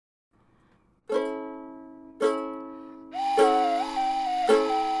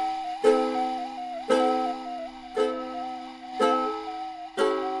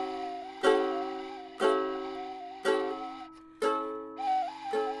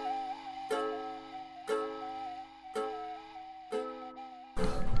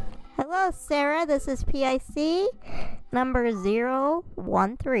Hello, Sarah. This is PIC number 013.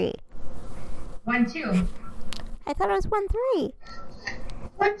 1-2. I thought it was 13.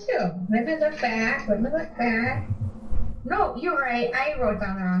 1-2. Let me look back. No, you're right. I wrote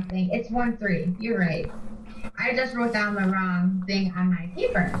down the wrong thing. It's 1-3. You're right. I just wrote down the wrong thing on my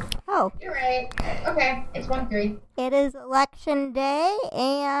paper. Oh. You're right. Okay, it's 1-3. It is election day,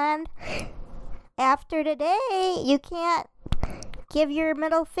 and after today, you can't give your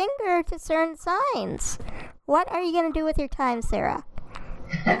middle finger to certain signs. What are you going to do with your time, Sarah?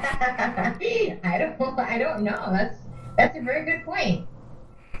 I don't know. That's a very good point.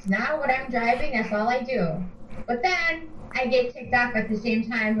 It's not what I'm driving, that's all I do. But then I get ticked off at the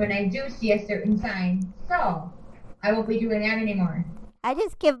same time when I do see a certain sign. So I won't be doing that anymore. I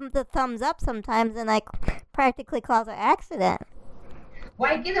just give them the thumbs up sometimes, and I practically cause an accident.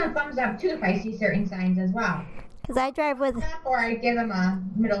 Well, I give them a thumbs up too if I see certain signs as well. Because I drive with... Or I give them a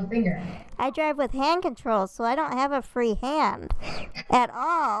middle finger. I drive with hand controls, so I don't have a free hand at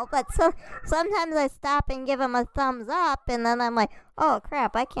all. But sometimes I stop and give them a thumbs up, and then I'm like, oh,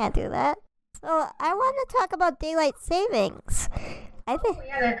 crap, I can't do that. So I want to talk about daylight savings. I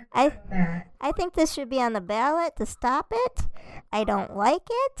think this should be on the ballot to stop it. I don't like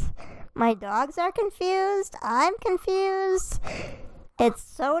it. My dogs are confused. I'm confused. It's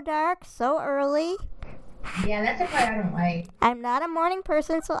so dark, so early. Yeah, that's a part I don't like. I'm not a morning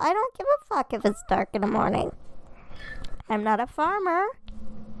person, so I don't give a fuck if it's dark in the morning. I'm not a farmer.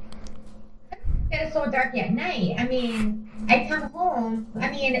 It's so dark at night. I mean, I come home.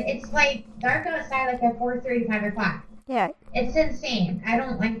 I mean, it's like dark outside like at 4:30, 5 o'clock. Yeah. It's insane. I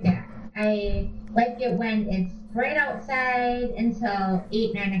don't like that. I like it when it's bright outside until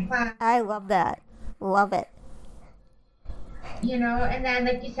 8, 9 o'clock. I love that. Love it. You know, and then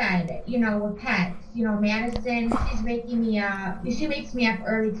like you said, you know, with pets, you know, Madison, she's waking me up. She wakes me up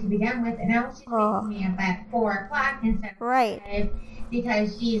early to begin with, and now she's waking me up at 4 o'clock instead of 5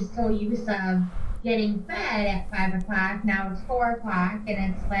 because she's so used to getting fed at 5 o'clock. Now it's 4 o'clock,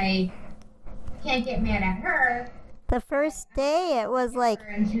 and it's like, can't get mad at her. The first day, it was like,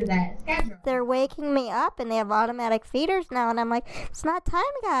 into that schedule. They're waking me up, and they have automatic feeders now, and I'm like, it's not time,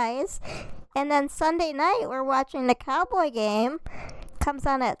 guys. And then Sunday night, we're watching the Cowboy game. Comes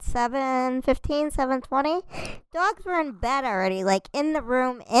on at 7:15, 7:20. Dogs were in bed already, like in the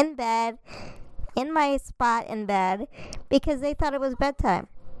room, in bed, in my spot in bed, because they thought it was bedtime.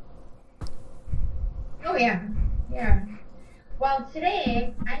 Oh, yeah. Yeah. Well,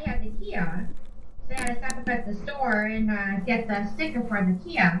 today, I had the Kia. So I had to stop up at the store and get the sticker for the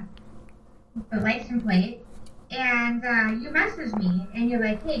Kia, the license plate. And you messaged me, and you're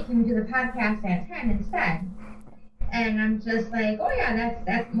like, hey, can we do the podcast at 10 instead? And I'm just like, oh, yeah,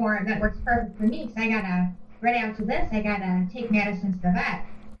 that works perfect for me, because I got to, right after this, I got to take Madison to the vet.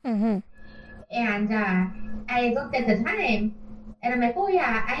 Mm-hmm. And I looked at the time, and I'm like, oh,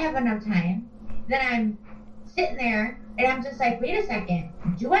 yeah, I have enough time. Then I'm sitting there, and I'm just like, wait a second,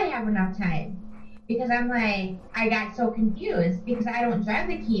 do I have enough time? Because I'm like, I got so confused, because I don't drive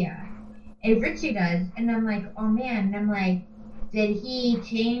the Kia. And Richie does, and I'm like, oh man, and I'm like, did he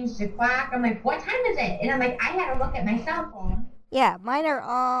change the clock? I'm like, what time is it? And I'm like, I had to look at my cell phone. Yeah, mine are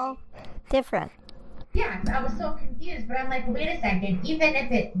all different. Yeah, so I was so confused, but I'm like, wait a second, even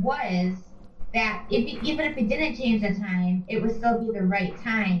if it was that, even if it didn't change the time, it would still be the right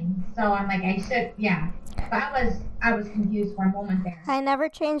time. So I'm like, I should, yeah. But I was confused for a moment there. I never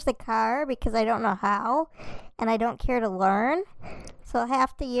change the car because I don't know how, and I don't care to learn. So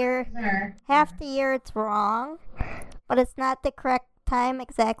half the year it's wrong, but it's not the correct time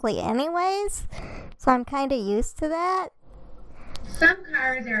exactly anyways. So I'm kind of used to that. Some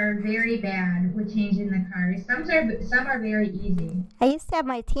cars are very bad with changing the cars. Some are very easy. I used to have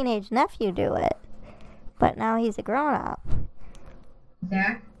my teenage nephew do it, but now he's a grown-up.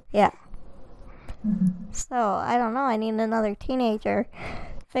 Zach? Yeah. Mm-hmm. So I don't know. I need another teenager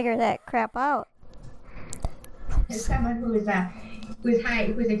to figure that crap out. There's someone who's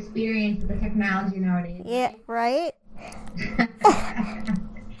experienced with the technology nowadays. Yeah, right?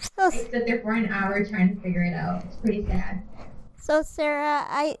 I sit there for an hour trying to figure it out. It's pretty sad. So,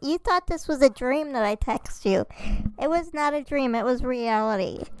 Sarah, you thought this was a dream that I texted you. It was not a dream. It was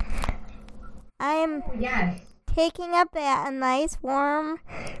reality. I am taking a nice warm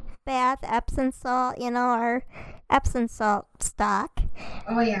bath, Epsom salt, you know, our Epsom salt stock.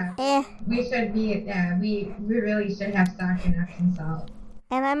 Oh, yeah. We should be, we really should have stock in Epsom salt.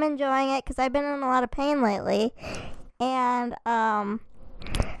 And I'm enjoying it because I've been in a lot of pain lately. And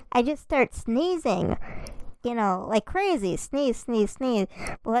I just start sneezing, you know, like crazy. Sneeze, sneeze, sneeze.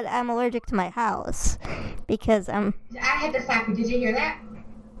 But I'm allergic to my house because I had to stop you. Did you hear that?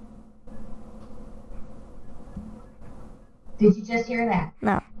 Did you just hear that?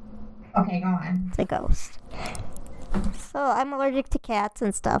 No, Okay, go on. it's a ghost. So I'm allergic to cats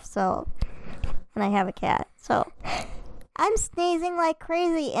and stuff, and I have a cat. So I'm sneezing like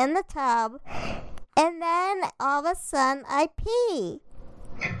crazy in the tub, and then all of a sudden I pee.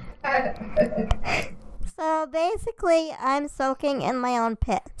 So basically, I'm soaking in my own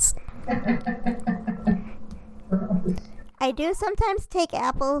piss. I do sometimes take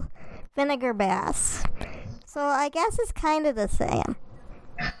apple vinegar baths, so I guess it's kind of the same.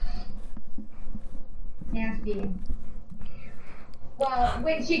 Nasty. Well,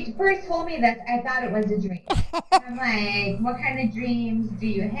 when she first told me this, I thought it was a dream. I'm like, what kind of dreams do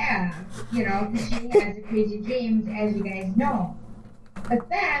you have? You know, because she has the crazy dreams, as you guys know. But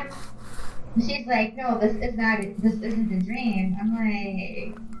then she's like, no, this isn't a dream. I'm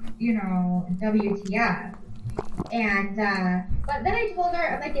like, you know, WTF. And but then I told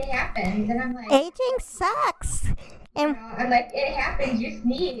her, I'm like, it happens, and I'm like, Aging sucks. you And know, I'm like, it happens. You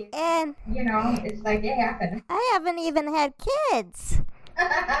sneeze. and You know, it's like it happens. I haven't even had kids.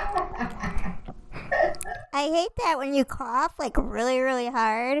 I hate that when you cough like really, really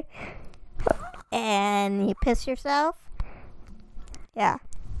hard and you piss yourself. Yeah.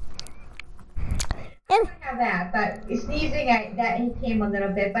 I don't have that, but sneezing, that came a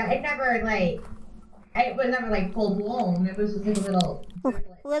little bit, but it never like, it was never like full blown. It was just like a little.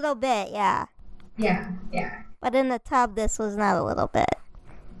 Little bit, yeah. Yeah. But in the tub, this was not a little bit.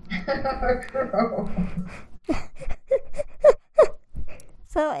 Gross.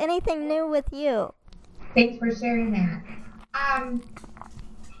 So, anything new with you? Thanks for sharing that.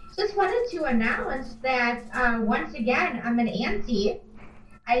 Just wanted to announce that once again, I'm an auntie.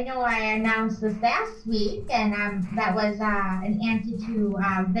 I know I announced this last week, and that was an auntie to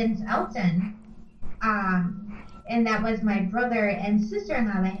Vince Elton. And that was my brother and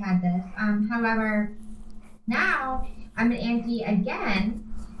sister-in-law that had this. However, now I'm an auntie again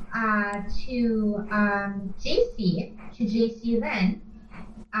to JC Lynn.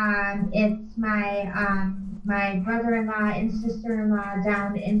 It's my brother-in-law and sister-in-law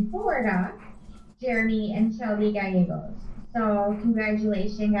down in Florida, Jeremy and Shelby Gallegos. So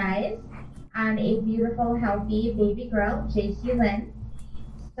congratulations, guys, on a beautiful, healthy baby girl, JC Lynn.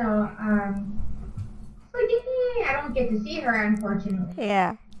 So, yay! I don't get to see her, unfortunately.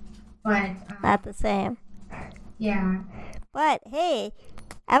 Yeah, But, not the same. yeah. But, hey,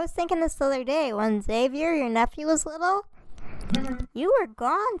 I was thinking this the other day when Xavier, your nephew, was little, you were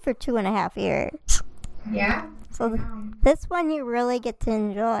gone for 2.5 years. Yeah? So this one you really get to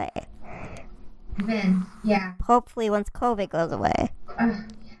enjoy. Vince, yeah. Hopefully once COVID goes away.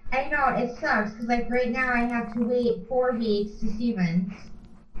 I know, it sucks, because, like, right now I have to wait 4 weeks to see Vince,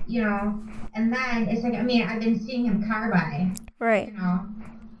 you know, and then it's like, I mean, I've been seeing him car by, Right. you know,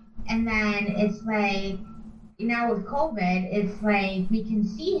 and then it's like, now with COVID, it's like, we can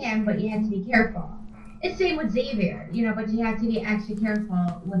see him, but you have to be careful. It's same with Xavier, you know, but you have to be extra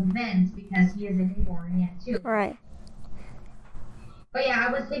careful with Vince because he is a newborn yet, too. Right. But yeah,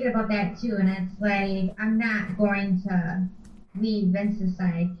 I was thinking about that too, and it's like, I'm not going to leave Vince's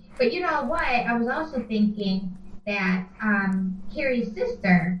side. But you know what? I was also thinking that Carrie's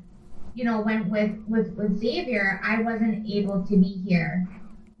sister, you know, went with Xavier. I wasn't able to be here,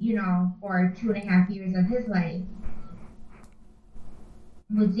 you know, for 2.5 years of his life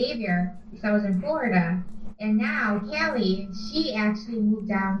with Xavier because I was in Florida. And now Callie, she actually moved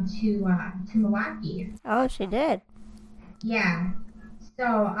down to Milwaukee. Oh, she did. Yeah.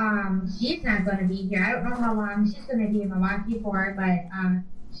 So, she's not going to be here. I don't know how long she's going to be in Milwaukee for, but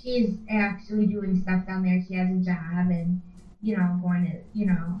she's actually doing stuff down there. She has a job and, you know, going to, you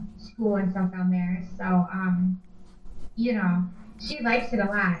know, school and stuff down there. So, you know, she likes it a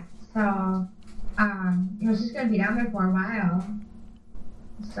lot. So, you know, she's going to be down there for a while.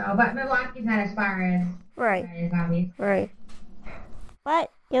 So, but Milwaukee's not as far as Right. as obviously. Right.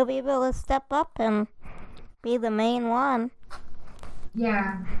 But you'll be able to step up and be the main one.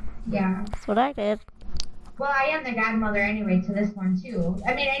 Yeah. That's what I did. Well, I am the godmother anyway to this one too.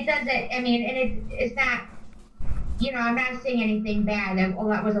 I mean, it doesn't. I mean, and it's not. You know, I'm not saying anything bad. That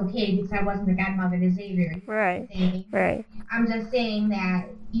was okay because I wasn't the godmother to Xavier. Right. Right. I'm just saying that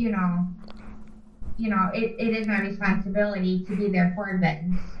you know, it is my responsibility to be there for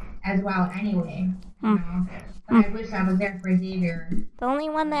Vince as well. Anyway, you know. But I wish I was there for Xavier. The only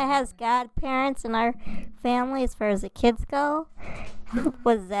one that has godparents in our family, as far as the kids go,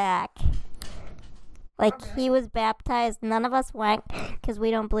 was Zach. Like, he was baptized. None of us went because we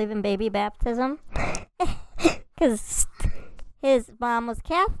don't believe in baby baptism. Because his mom was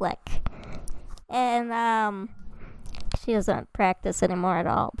Catholic. And she doesn't practice anymore at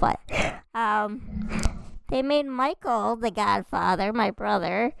all. But they made Michael the godfather, my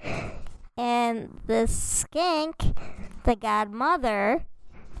brother, and the skank the godmother,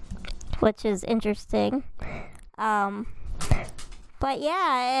 which is interesting. But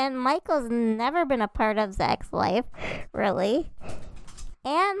yeah, and Michael's never been a part of Zach's life, really.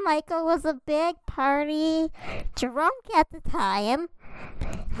 And Michael was a big party drunk at the time.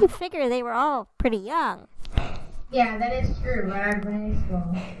 You figure they were all pretty young. Yeah, that is true. When I was in high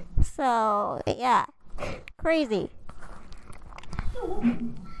school. So, yeah. Crazy.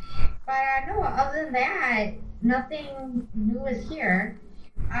 But no, other than that, nothing new is here.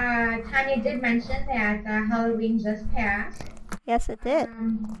 Tanya did mention that Halloween just passed. Yes, it did.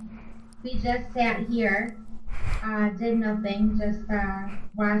 We just sat here, did nothing, just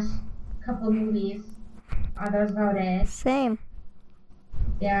watched a couple movies. That was about it. Same.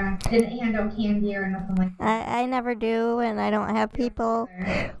 Yeah, didn't hand out candy or nothing like that. I never do, and I don't have people.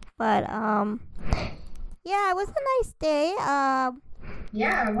 But, yeah, it was a nice day.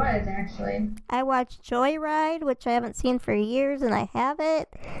 Yeah, it was, actually. I watched Joyride, which I haven't seen for years, and I have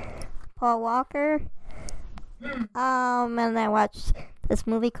it. Paul Walker. And I watched this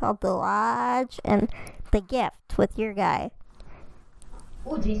movie called The Lodge and The Gift with your guy.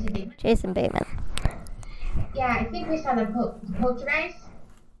 Oh, Jason Bateman. Jason Bateman. Yeah, I think we saw the Poltergeist.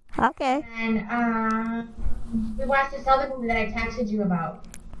 Okay. And we watched this other movie that I texted you about.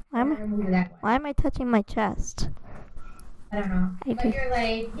 Why am I touching my chest? I don't know. But you're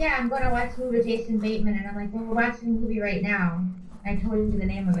like, yeah, I'm going to watch a movie with Jason Bateman. And I'm like, well, we're watching a movie right now. I told you the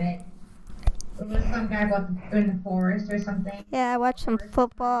name of it. It was some guy in the forest or something. Yeah, I watched some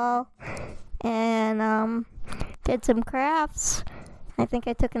football and did some crafts. I think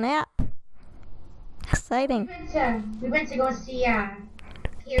I took a nap. Exciting. We went to go see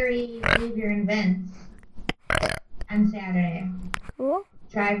Carrie, Xavier, and Vince on Saturday. Cool.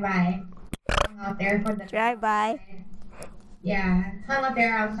 Drive by. Hung out there for the drive by. Yeah, hung out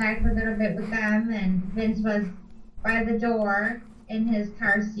there outside for a little bit with them, and Vince was by the door in his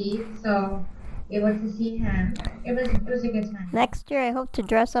car seat, so able to see him. It was a good time. Next year, I hope to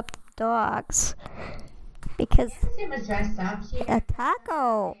dress up dogs because She was dressed up. a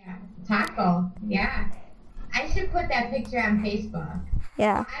taco. Yeah, taco. Yeah, I should put that picture on Facebook.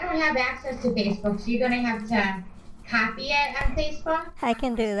 Yeah. I don't have access to Facebook, so you're gonna have to copy it on Facebook. I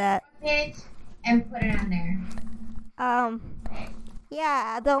can do that. Page and put it on there.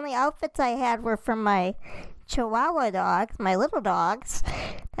 Yeah, the only outfits I had were from my Chihuahua dogs, my little dogs,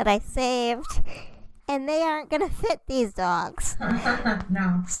 that I saved, and they aren't gonna fit these dogs.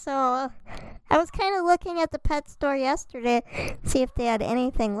 No. So, I was kind of looking at the pet store yesterday, see if they had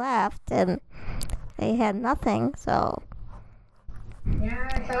anything left, and they had nothing, so. Yeah,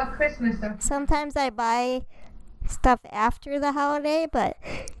 it's all Christmas stuff. Sometimes I buy stuff after the holiday, but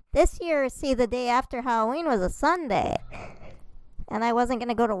this year, see, the day after Halloween was a Sunday, and I wasn't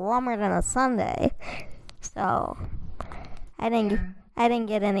gonna go to Walmart on a Sunday, so I didn't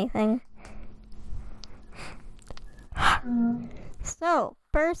get anything. So,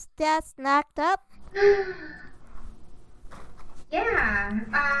 first desk knocked up. Yeah,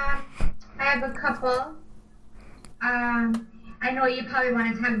 I have a couple. I know you probably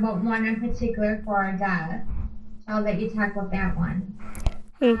want to talk about one in particular for our death. I'll let you talk about that one.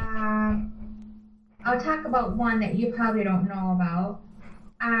 I'll talk about one that you probably don't know about.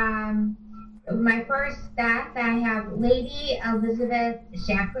 My first death, I have Lady Elizabeth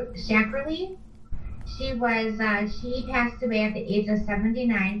Shackerley. She passed away at the age of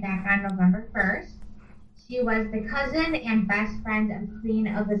 79 back on November 1st. She was the cousin and best friend of Queen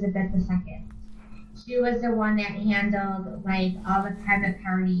Elizabeth II. She was the one that handled like all the private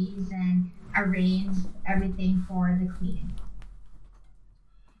parties and arranged everything for the Queen.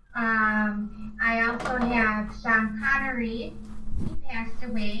 I also have Sean Connery. He passed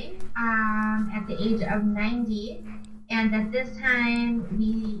away at the age of 90, and at this time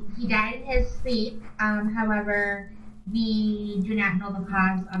he died in his sleep. However, we do not know the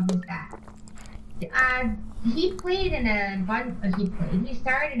cause of his death. He played in a bunch. He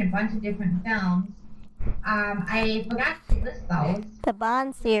starred in a bunch of different films. I forgot to list those. The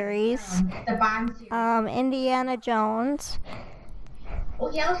Bond series. The Bond series. Indiana Jones.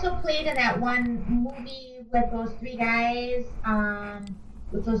 Well, he also played in that one movie with those three guys,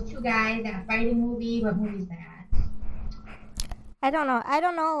 with those two guys, that fighting movie. What movie is that? I don't know. I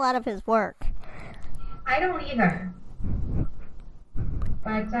don't know a lot of his work. I don't either.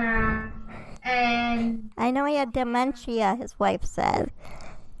 But, and... I know he had dementia, his wife said.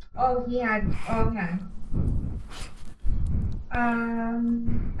 Oh, he had... Okay.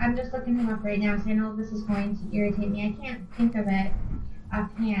 I'm just looking him up right now, so I know this is going to irritate me. I can't think of it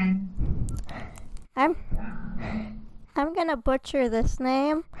offhand. I'm gonna butcher this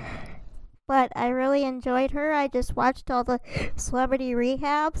name, but I really enjoyed her. I just watched all the celebrity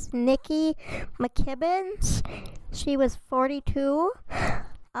rehabs. Nikki McKibbins, she was 42.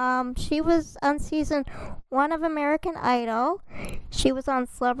 She was on season 1 of American Idol. She was on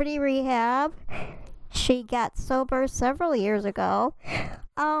Celebrity Rehab. She got sober several years ago.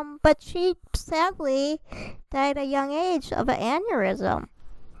 But she sadly died at a young age of an aneurysm.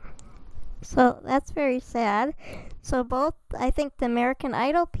 So that's very sad. So both, I think, the American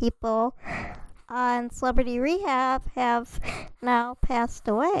Idol people on Celebrity Rehab have now passed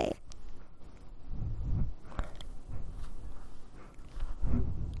away.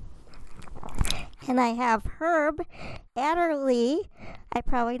 And I have Herb Adderley. I'm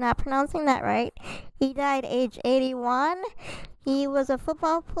probably not pronouncing that right. He died age 81. He was a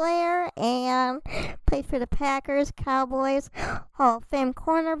football player and played for the Packers, Cowboys, Hall of Fame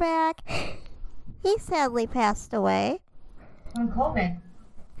cornerback. He sadly passed away. From COVID.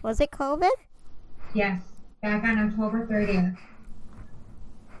 Was it COVID? Yes, back on October 30th.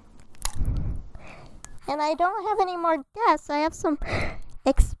 And I don't have any more deaths. I have some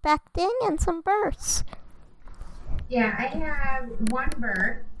expecting and some births. Yeah, I have one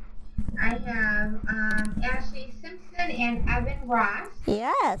birth. I have Ashley Simpson and Evan Ross.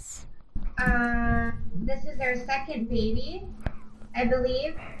 Yes. This is their second baby, I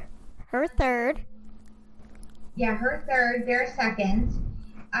believe. Her third. Yeah, her third, their second.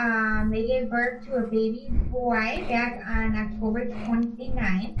 They gave birth to a baby boy back on October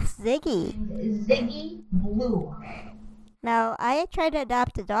 29th. Ziggy. Ziggy Blue. Now, I tried to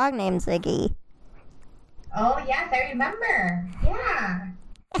adopt a dog named Ziggy. Oh, yes, I remember. Yeah.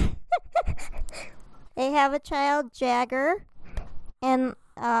 They have a child, Jagger, and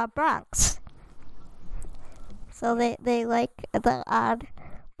Bronx. So they like the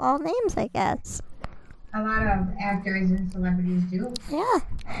oddball names, I guess. A lot of actors and celebrities do. Yeah.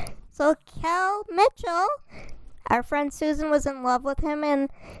 So Kel Mitchell, our friend Susan was in love with him in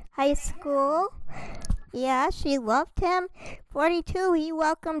high school. Yeah, she loved him. 42, he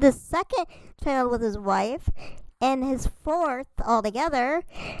welcomed his second child with his wife and his fourth altogether.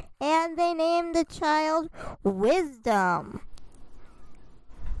 And they named the child Wisdom.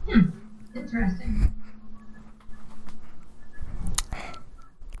 Interesting.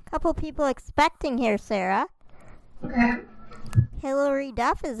 Couple people expecting here, Sarah. Okay. Hillary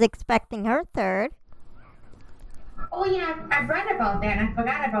Duff is expecting her third. Oh yeah, I read about that and I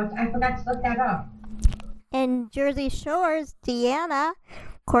forgot to look that up. In Jersey Shore's, Deanna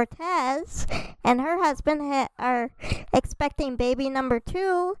Cortez and her husband are expecting baby number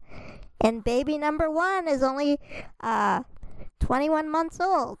 2, and baby number 1 is only 21 months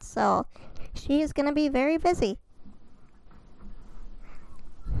old, so she is going to be very busy.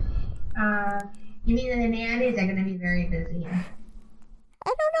 You mean the nannies are going to be very busy? I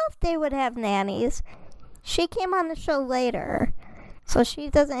don't know if they would have nannies. She came on the show later, so she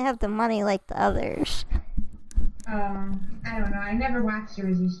doesn't have the money like the others. I don't know. I never watched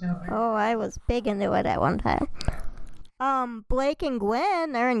Jersey Shore. Oh, I was big into it at one time. Blake and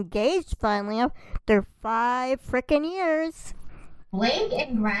Gwen, they're engaged finally after 5 frickin' years. Blake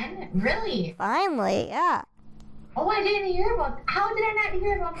and Gwen? Really? Finally, yeah. Oh, I didn't hear about... How did I not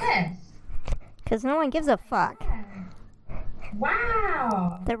hear about this? Because no one gives a fuck.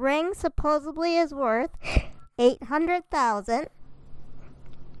 Wow. The ring supposedly is worth $800,000.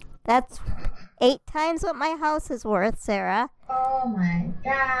 That's 8 times what my house is worth, Sarah. Oh my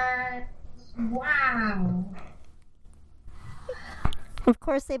God. Wow. Of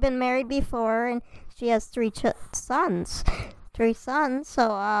course, they've been married before, and she has 3 sons. 3 sons,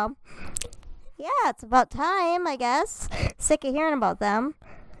 so, yeah, it's about time, I guess. Sick of hearing about them.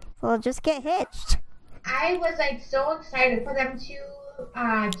 So I'll just get hitched. I was like so excited for them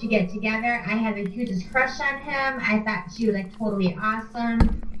to get together. I had the hugest crush on him. I thought she was like totally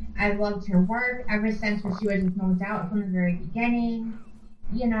awesome. I loved her work ever since when she was with No Doubt from the very beginning,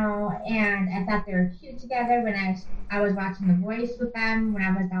 you know, and I thought they were cute together when I was watching The Voice with them when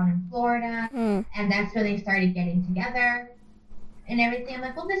I was down in Florida, and that's when they started getting together and everything. I'm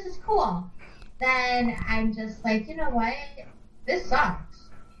like, well, this is cool. Then I'm just like, you know what? This sucks.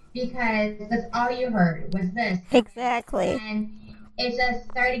 Because that's all you heard was this. Exactly. And it just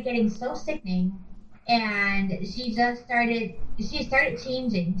started getting so sickening. And she started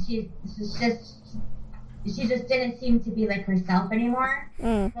changing. She just didn't seem to be like herself anymore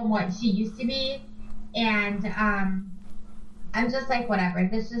from what she used to be. And I'm just like, whatever.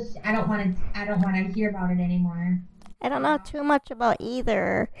 I don't want to hear about it anymore. I don't know too much about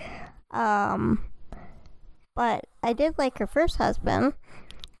either. But I did like her first husband,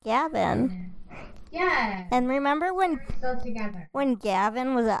 Gavin. Yeah. And remember We're still together. when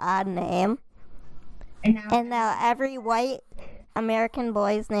Gavin was an odd name? And now every white American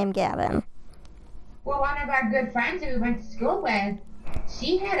boy is named Gavin. well, one of our good friends who we went to school with,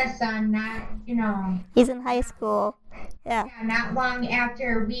 she had a son He's in high school. Yeah. not long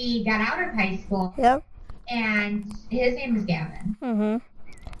after we got out of high school. Yep. And his name is Gavin.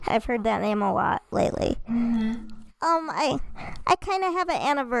 I've heard that name a lot lately. I kind of have an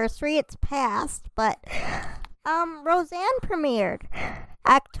anniversary. It's past, but Roseanne premiered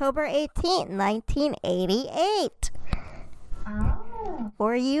October 18th, 1988. Oh.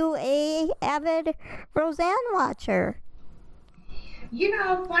 Were you a avid Roseanne watcher?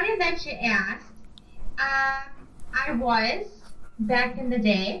 Funny that you asked. I was back in the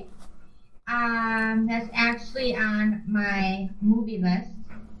day. That's actually on my movie list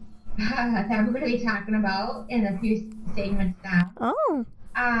that we're going to be talking about in a few segments now. Oh.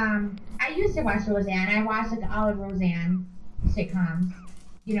 I used to watch Roseanne. I watched all of Roseanne sitcoms,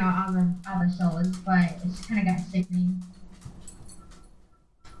 all the shows, but it just kind of got sickening.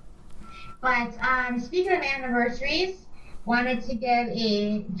 But speaking of anniversaries, wanted to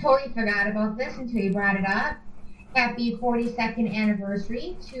totally forgot about this until you brought it up. Happy 42nd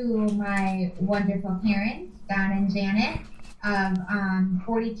anniversary to my wonderful parents, Don and Janet, of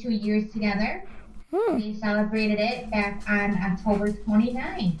 42 years together. We celebrated it back on October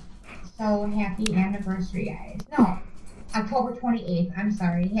 29th. So happy anniversary, guys. No, October 28th. I'm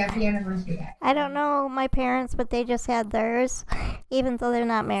sorry. Happy anniversary, guys. I don't know my parents, but they just had theirs, even though they're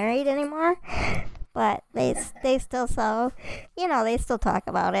not married anymore. But they still they still talk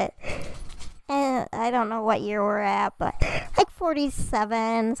about it. And I don't know what year we're at, but like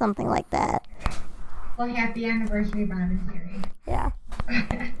 47, something like that. Well, happy anniversary, Bob and Terry. Yeah.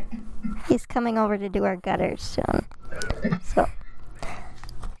 He's coming over to do our gutters soon. So,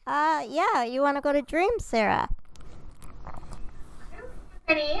 yeah, you want to go to Dreams, Sarah?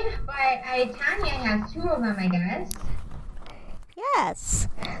 Any, but Tanya has 2 of them, I guess. Yes.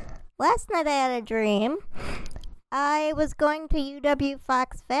 Last night I had a dream. I was going to UW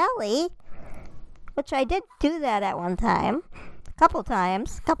Fox Valley, which I did do that at one time. Couple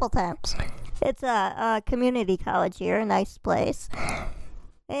times. It's a community college here, a nice place.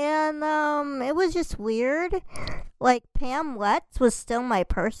 And it was just weird. Like, Pam Letts was still my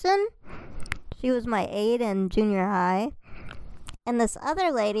person. She was my aide in junior high. And this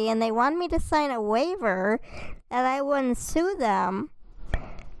other lady, and they wanted me to sign a waiver that I wouldn't sue them.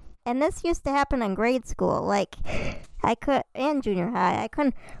 And this used to happen in grade school. Like, and junior high. I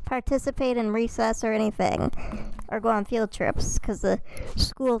couldn't participate in recess or anything, or go on field trips, because the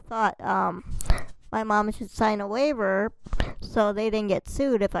school thought my mom should sign a waiver so they didn't get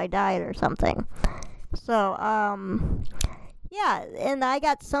sued if I died or something. So, yeah, and I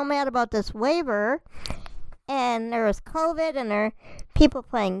got so mad about this waiver, and there was COVID, and there were people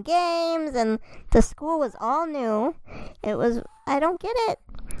playing games, and the school was all new. I don't get it.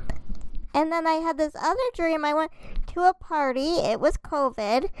 And then I had this other dream. I went to a party. It was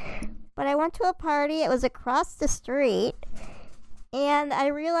COVID, but I went to a party. It was across the street, and I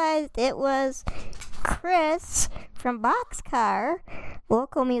realized it was Chris from Boxcar,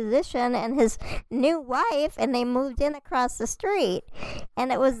 local musician, and his new wife, and they moved in across the street.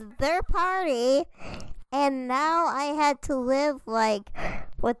 And it was their party, and now I had to live, like,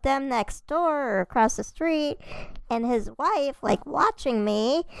 with them next door or across the street, and his wife, like, watching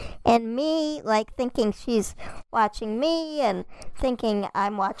me, and me, like, thinking she's watching me, and thinking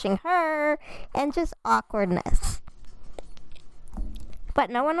I'm watching her, and just awkwardness. But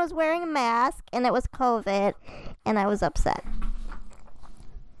no one was wearing a mask, and it was COVID, and I was upset.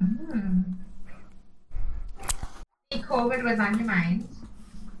 COVID was on your mind.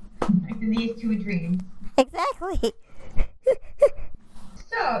 These 2 dreams. Exactly.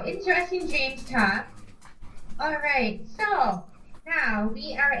 So, interesting dreams talk. Alright, so now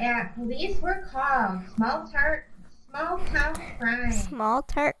we are at Police Were Called. Small town crime. Small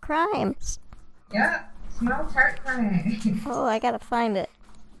tart crimes. Yep, small tart crime. Oh, I gotta find it.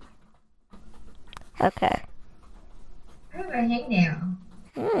 Okay. I have a hangnail.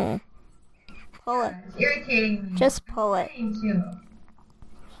 Pull it. It's irritating me. Just pull it. Too.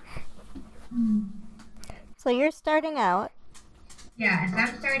 So you're starting out. Yes,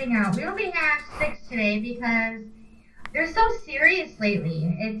 I'm starting out. We only have 6 today because they're so serious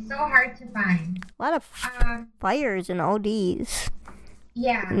lately. It's so hard to find. A lot of fires and ODs.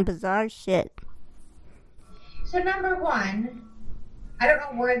 Yeah. And bizarre shit. So number 1, I don't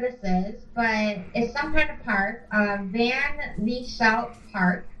know where this is, but it's some kind of park. Van Lieshout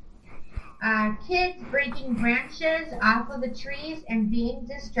Park. Kids breaking branches off of the trees and being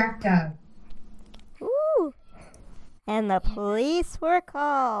destructive. And the police were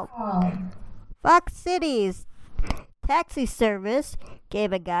called. Oh, Fox City's taxi service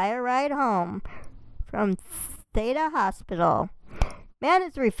gave a guy a ride home from Theta Hospital. Man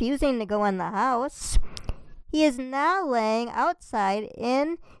is refusing to go in the house. He is now laying outside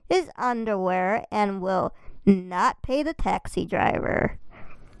in his underwear and will not pay the taxi driver.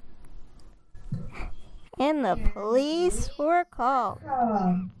 And the police were called.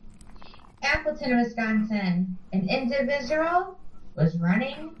 oh. Appleton, Wisconsin. An individual was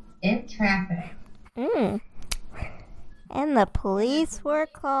running in traffic. And the police were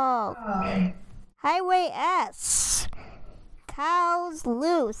called. Oh, Highway S. Cows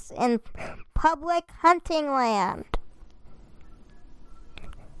loose in public hunting land.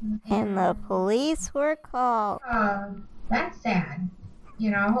 And the police were called. oh, that's sad.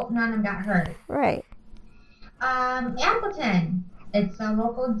 You know, I hope none of them got hurt. Right. Appleton. It's a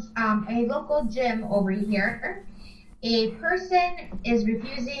local gym over here. A person is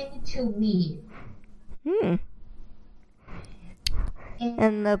refusing to leave.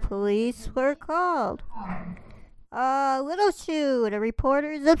 And the police were called. Little Shoe, the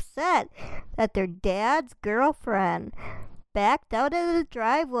reporter is upset that their dad's girlfriend backed out of the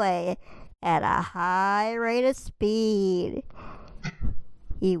driveway at a high rate of speed.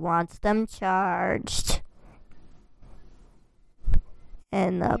 He wants them charged.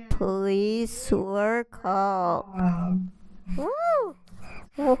 And the police were called. Woo!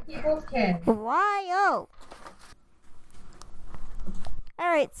 People's kids. Why-oh!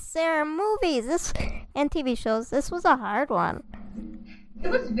 Alright, Sarah, movies and TV shows. This was a hard one. It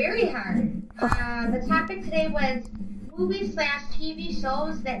was very hard. The topic today was movies/TV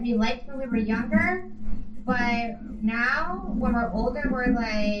shows that we liked when we were younger, but now when we're older, we're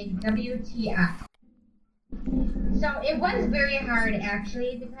like, WTF. So it was very hard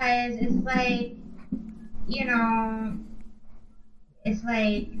actually, because it's like, you know, it's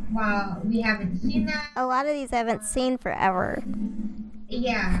like, well, we haven't seen that. A lot of these I haven't seen forever.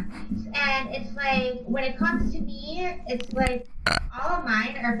 Yeah, and it's like, when it comes to me, it's like, all of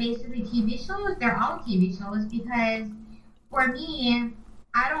mine are basically TV shows. They're all TV shows, because for me,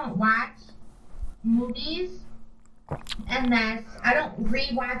 I don't watch movies unless, I don't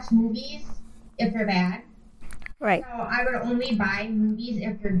rewatch movies if they're bad. Right. So I would only buy movies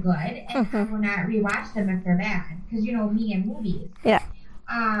if they're good, and I will not rewatch them if they're bad, because you know me and movies. Yeah.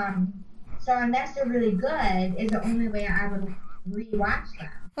 So unless they're really good, is the only way I would rewatch them.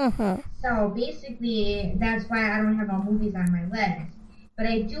 So basically, that's why I don't have all movies on my list. But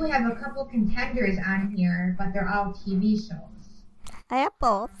I do have a couple contenders on here, but they're all TV shows. I have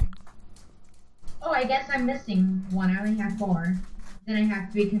both. Oh, I guess I'm missing one. I only have 4. Then I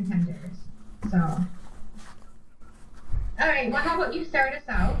have 3 contenders. So. Alright, well, how about you start us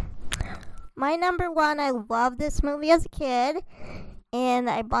out? My number 1, I loved this movie as a kid. And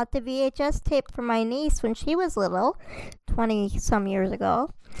I bought the VHS tape for my niece when she was little, 20-some years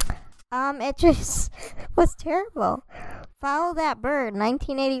ago. It just was terrible. Follow That Bird,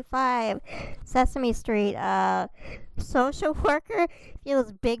 1985, Sesame Street. Social worker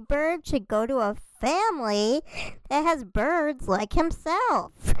feels Big Bird should go to a family that has birds like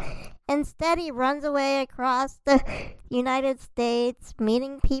himself. Instead, he runs away across the United States,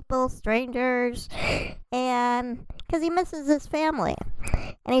 meeting people, strangers, and because he misses his family.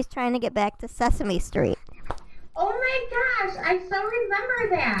 And he's trying to get back to Sesame Street. Oh my gosh, I so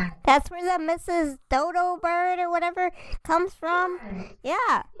remember that. That's where the Mrs. Dodo bird or whatever comes from. Yes.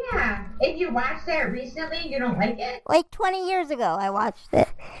 Yeah. Yeah. If you watched that recently, you don't like it? Like 20 years ago, I watched it.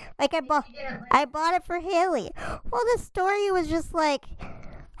 Like You didn't like I bought it for Haley. Well, the story was just like,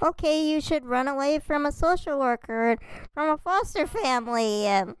 okay, you should run away from a social worker and from a foster family.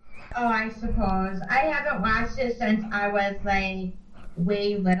 And Oh, I suppose. I haven't watched it since I was like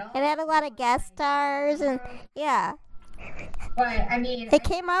way little. it had a lot of guest stars. And yeah, But I mean, it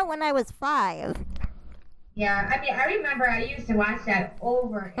came out when I was 5. yeah, I mean, I remember I used to watch that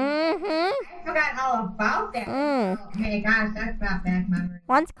over. And I forgot all about that. Oh my gosh, that's not bad memory.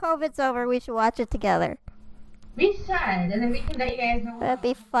 Once COVID's over, we should watch it together. We should, and then we can let you guys know That'd be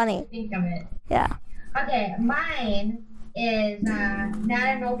what funny. we think of it. Yeah. Okay, mine is not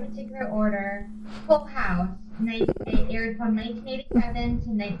in no particular order. Full House. It aired from 1987 to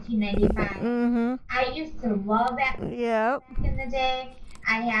 1995. I used to love that Yep. back in the day.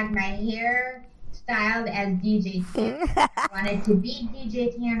 I had my hair styled as DJ Tanner. I wanted to be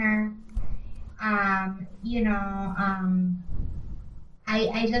DJ Tanner. I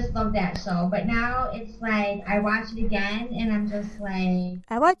just love that show. But now it's like I watch it again and I'm just like,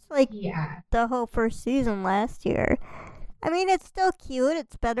 I watched like yeah. the whole first season last year. I mean, it's still cute.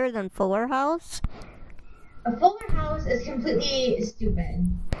 It's better than Fuller House. Fuller House is completely stupid.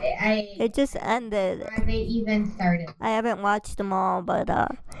 It just ended. Why they even started. I haven't watched them all, but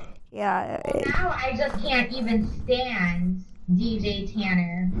yeah. Well, now I just can't even stand DJ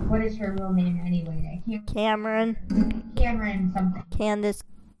Tanner. What is her real name anyway? I can't. Cameron. Cameron something. Candace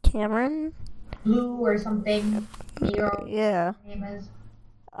Cameron. Blue or something. Yeah. Name is.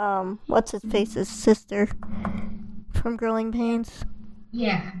 What's his face's sister from Growing Pains?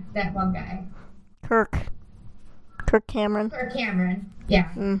 Yeah, that one guy. Kirk Cameron. Or Cameron. Yeah.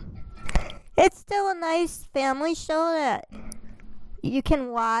 It's still a nice family show that you can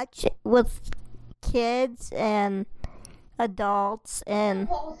watch with kids and adults and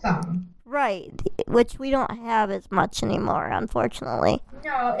Wholesome. right, which we don't have as much anymore, unfortunately.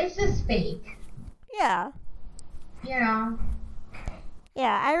 No, it's just fake. Yeah. You know.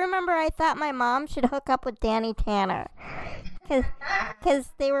 Yeah, I remember I thought my mom should hook up with Danny Tanner.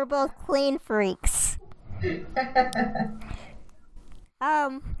 Because they were both clean freaks. So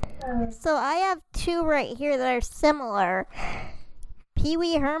I have two right here that are similar. Pee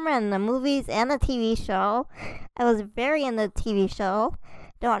Wee Herman, the movies and the TV show. I was very into the TV show.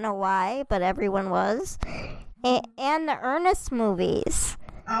 Don't know why, but everyone was. And the Ernest movies.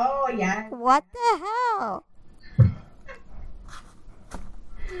 Oh, yeah. What the hell?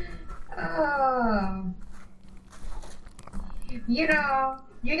 Oh. You know,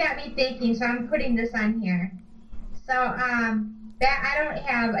 you got me thinking, so I'm putting this on here. So, that I don't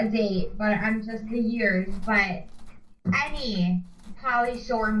have a date, but I'm just the years, but any Pauly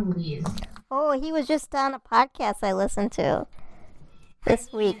Shore movies. Oh, he was just on a podcast I listened to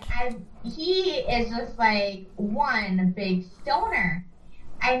this week. He is just like one big stoner.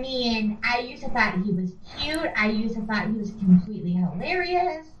 I mean, I used to thought he was cute. I used to thought he was completely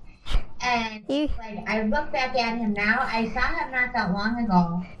hilarious. And like, I look back at him now. I saw him not that long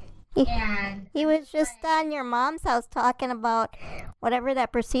ago. And he was just on your mom's house talking about whatever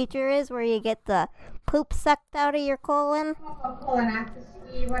that procedure is where you get the poop sucked out of your colon.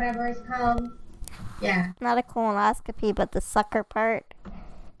 Colonoscopy, whatever it's called. Yeah. Not a colonoscopy, but the sucker part.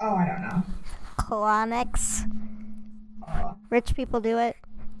 Oh, I don't know. Colonics. Oh. Rich people do it.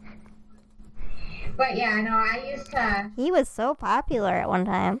 But yeah, no, I used to. He was so popular at one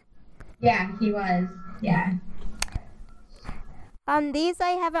time. Yeah, he was. Yeah. These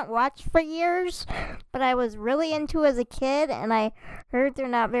I haven't watched for years, but I was really into as a kid, and I heard they're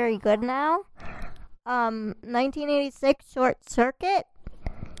not very good now. 1986 Short Circuit,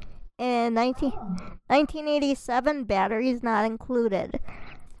 and 1987 Batteries Not Included.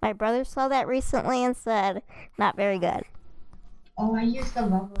 My brother saw that recently and said, not very good. Oh, I used to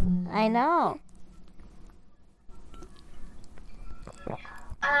love them. I know.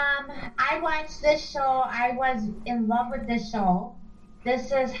 I watched this show. I was in love with this show.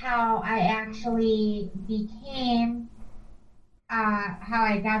 This is how I actually became, how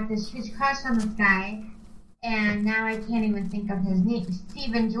I got this huge crush on this guy. And now I can't even think of his name.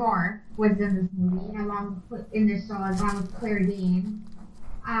 Stephen Jor was in this movie, in this show, along with Claire Danes.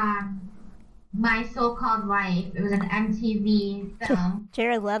 My So-Called Life. It was an MTV film.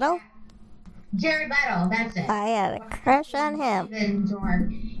 Jared Leto? Jared Leto, that's it. I had a crush on him. Stephen Jor.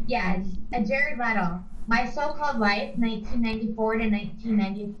 Yeah, Jared Leto. My So-Called Life, 1994 to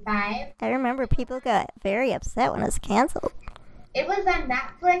 1995. I remember people got very upset when it was canceled. It was on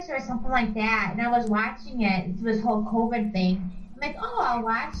Netflix or something like that, and I was watching it. It's this whole COVID thing. I'm like, oh, I'll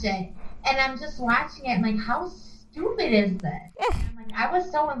watch it. And I'm just watching it. I'm like, how stupid is this? I'm like, I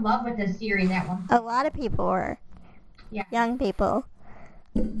was so in love with this series at one point. A lot of people were. Yeah. Young people.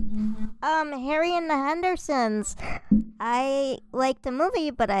 Mm-hmm. Harry and the Hendersons. I liked the movie,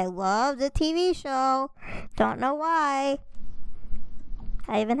 but I loved the TV show. Don't know why.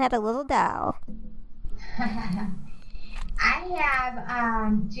 I even had a little doll. I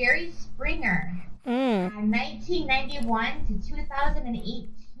have Jerry Springer, 1991 to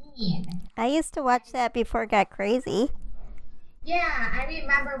 2018. I used to watch that before it got crazy. Yeah, I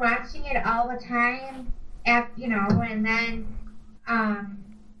remember watching it all the time. And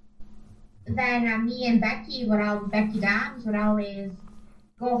then me and Becky Doms would always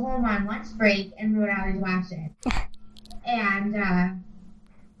go home on lunch break, and we would always watch it. And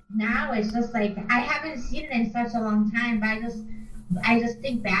now it's just like, I haven't seen it in such a long time, but I just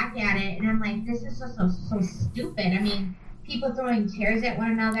think back at it, and I'm like, this is just so stupid. I mean, people throwing chairs at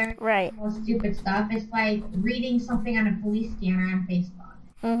one another, right? Most stupid stuff. It's like reading something on a police scanner on Facebook.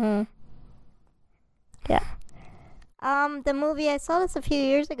 Yeah. The movie, I saw this a few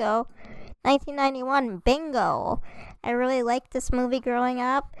years ago, 1991, Bingo. I really liked this movie growing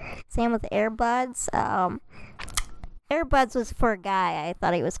up. Same with Air Buds. Airbuds was for a guy. I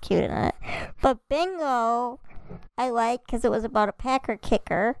thought he was cute in it. But Bingo, I like because it was about a Packer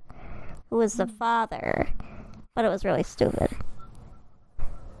kicker who was the father. But it was really stupid.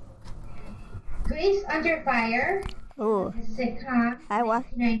 Grace Under Fire. Ooh. A sitcom. I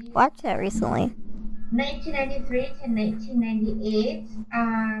watched that recently. 1993 to 1998.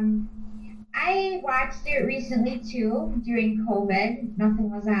 I watched it recently too during COVID. Nothing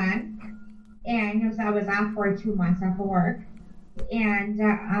was on. And I was off for 2 months off of work. And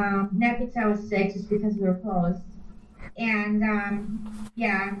not because I was sick, just because we were closed. And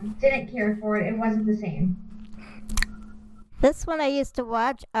didn't care for it. It wasn't the same. This one I used to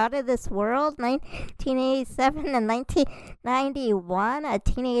watch, Out of This World, 1987 and 1991. A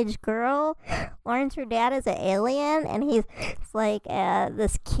teenage girl learns her dad is an alien, and he's like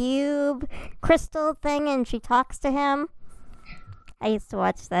this cube crystal thing, and she talks to him. I used to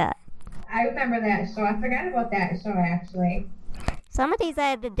watch that. I remember that show. I forgot about that show, actually. Some of these I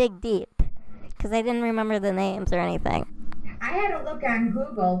had to dig deep, because I didn't remember the names or anything. I had to look on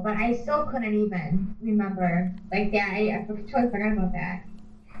Google, but I still couldn't even remember. Like that, I totally forgot about that.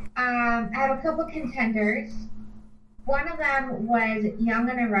 I have a couple contenders. One of them was Young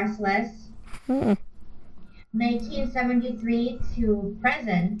and Restless, 1973 to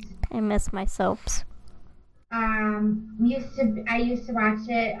present. I miss my soaps. I used to watch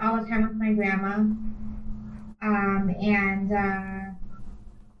it all the time with my grandma.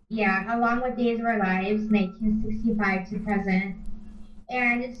 Along with Days of Our Lives, 1965 to present.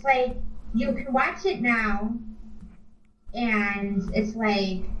 And it's like, you can watch it now, and it's still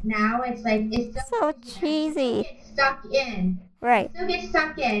So cheesy. You get stuck in. Right. You still get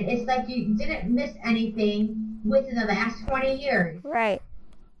stuck in. It's like you didn't miss anything within the last 20 years. Right.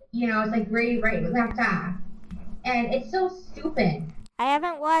 It's like right left off. And it's so stupid. I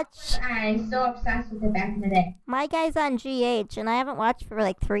haven't watched... I'm so obsessed with it back in the day. My guy's on GH, and I haven't watched for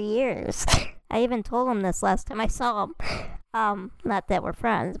like 3 years. I even told him this last time I saw him. Not that we're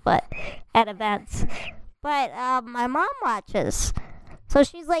friends, but at events. But my mom watches. So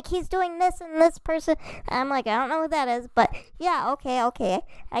she's like, he's doing this and this person. And I'm like, I don't know who that is, but yeah, okay,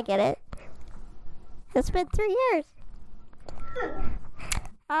 I get it. It's been 3 years.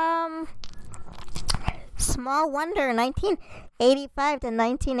 Small Wonder, 1985 to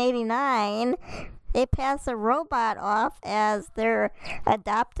 1989. They pass a robot off as their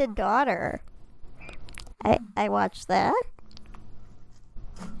adopted daughter. I watched that.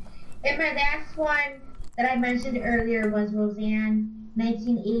 And my last one that I mentioned earlier was Roseanne,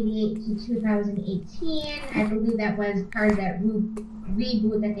 1988 to 2018. I believe that was part of that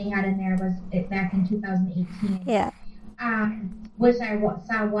reboot that they had in there was back in 2018. Yeah. Which I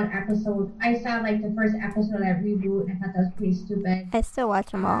saw one episode. I saw like the first episode of that reboot, and I thought that was pretty stupid. I still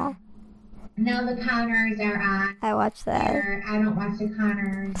watch them all. Now the Connors are on. I watch that. I don't watch the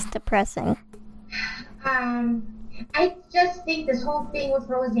Connors. It's depressing. I just think this whole thing with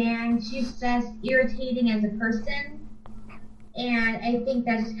Roseanne, she's just irritating as a person. And I think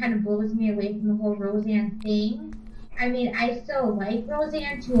that just kind of blows me away from the whole Roseanne thing. I mean, I still like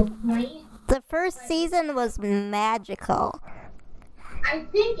Roseanne to a point. The first season was magical. I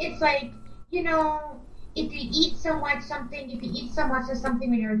think it's like, if you eat so much of something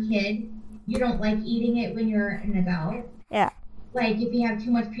when you're a kid, you don't like eating it when you're an adult. Yeah. Like if you have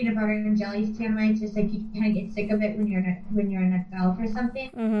too much peanut butter and jelly sandwich, it's like you kind of get sick of it when you're an adult or something.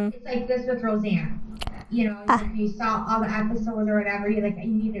 Mm-hmm. It's like this with Roseanne. If you saw all the episodes or whatever, you're like, you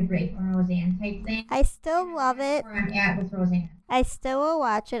need a break from Roseanne type thing. I still love it. Where I'm at with Roseanne. I still will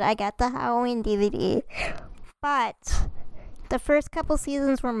watch it. I got the Halloween DVD. But the first couple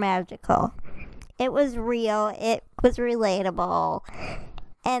seasons were magical. It was real. It was relatable.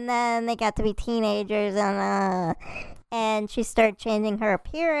 And then they got to be teenagers, and she started changing her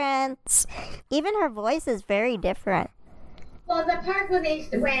appearance. Even her voice is very different. Well, the part when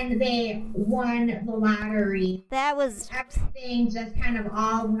they won the lottery, that was everything just kind of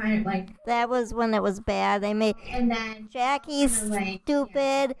all went like. That was when it was bad. They made Jackie stupid.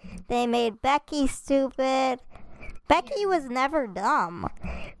 Yeah. They made Becky stupid. Becky was never dumb.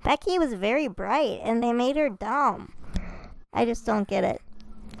 Becky was very bright, and they made her dumb. I just don't get it.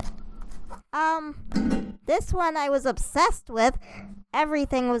 This one I was obsessed with.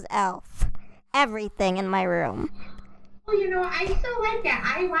 Everything was Elf. Everything in my room. Well, I still like that.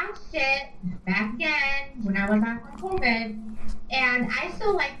 I watched it back again when I was on COVID, and I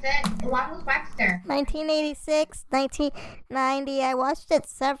still liked it, along with Webster. 1986, 1990. I watched it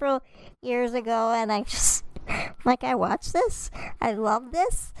several years ago, and I just, I watched this. I love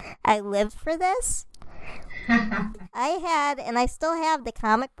this. I lived for this. I had, and I still have the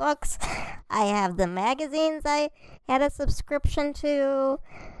comic books. I have the magazines I had a subscription to.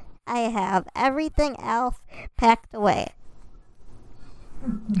 I have everything else packed away.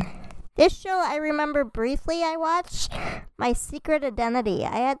 This show I remember briefly I watched, My Secret Identity.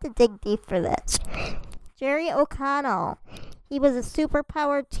 I had to dig deep for this. Jerry O'Connell. He was a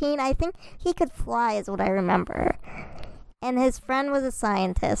superpowered teen. I think he could fly is what I remember. And his friend was a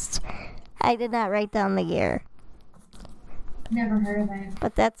scientist. I did not write down the year. Never heard of it.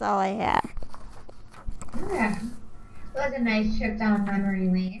 But that's all I had. Yeah. It was a nice trip down memory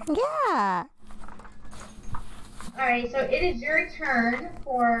lane. Yeah. Alright, so it is your turn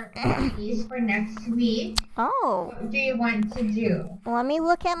for movies for next week. Oh. What do you want to do? Let me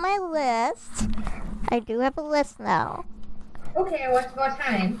look at my list. I do have a list now. Okay, what's about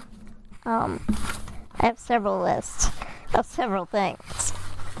time? I have several lists of several things.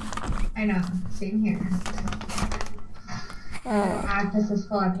 I know, same here. The office is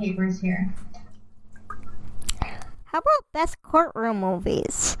full of papers here. How about best courtroom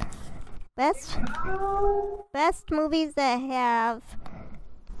movies? Best movies that have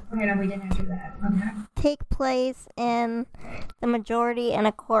Okay, no, we didn't do that. Okay. take place in the majority in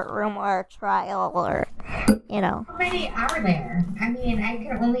a courtroom or a trial or, How many are there? I mean, I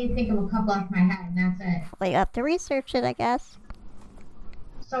can only think of a couple off my head, and that's it. well, you have to research it, I guess.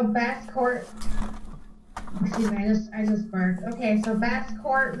 So best court. Excuse me, I just burped. Okay, so best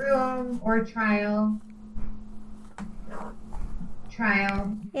courtroom or trial.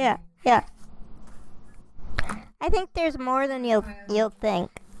 Trial. Yeah. I think there's more than you'll think.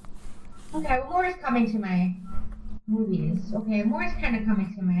 Okay, well, more is coming to my movies. Okay, more is kind of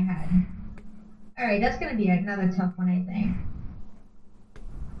coming to my head. All right, that's gonna be another tough one, I think.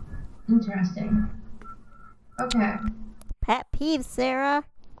 Interesting. Okay. Pet peeves, Sarah.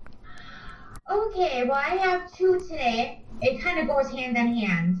 Okay, well, I have two today. It kind of goes hand in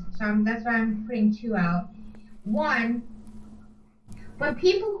hand, so that's why I'm putting two out. One, when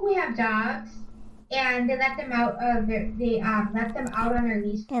people who have dogs and they let them out of let them out on their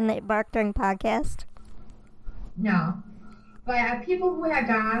leash. And they bark during podcast. No, but people who have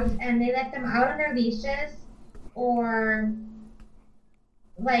dogs and they let them out on their leashes, or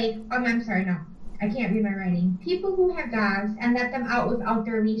I'm sorry, no, I can't read my writing. People who have dogs and let them out without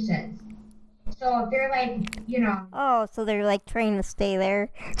their leashes. So if they're Oh, so they're like trained to stay there,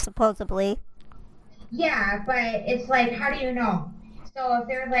 supposedly. Yeah, but it's like, how do you know? So if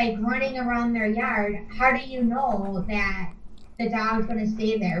they're like running around their yard, how do you know that the dog's gonna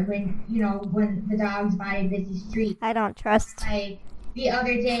stay there when the dog's by a busy street? I don't trust. Like the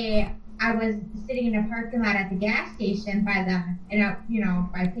other day, I was sitting in a parking lot at the gas station by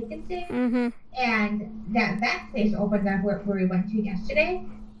Pick and Save, Mm-hmm. and that place opened up where we went to yesterday,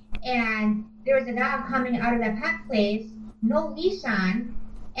 and there was a dog coming out of that pet place, no leash on,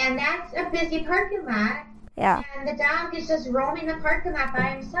 and that's a busy parking lot. Yeah. And the dog is just roaming the parking lot by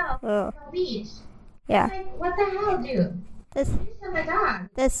himself Ugh. with no leash. Yeah. Like, what the hell, dude? This Leash on the dog.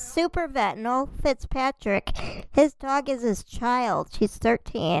 this super vet, Noel Fitzpatrick, his dog is his child. She's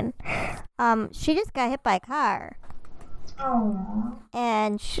 13. She just got hit by a car. Oh.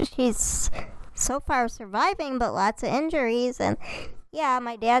 And she's so far surviving, but lots of injuries. And yeah,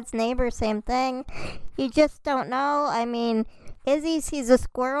 my dad's neighbor, same thing. You just don't know. I mean, Izzy sees a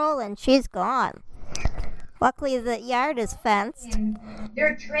squirrel and she's gone. Luckily, the yard is fenced. And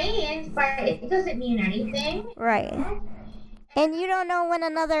they're trained, but it doesn't mean anything. Right. And you don't know when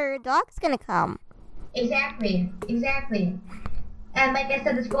another dog's gonna come. Exactly. And like I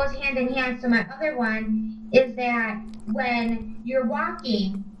said, this goes hand in hand. So my other one is that when you're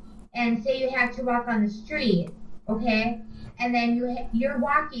walking, and say you have to walk on the street, okay, and then you're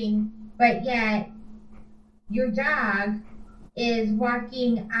walking, but yet your dog is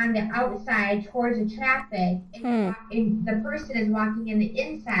walking on the outside towards the traffic, and the person is walking in the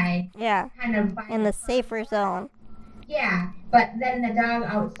inside, Yeah. kind of by In the safer zone. Yeah, but then the dog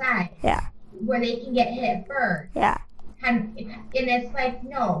outside, Yeah. where they can get hit first. Yeah. And it's like,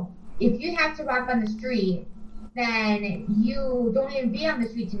 no, if you have to walk on the street, then you don't even be on the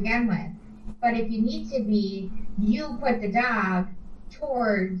street to begin with. But if you need to be, you put the dog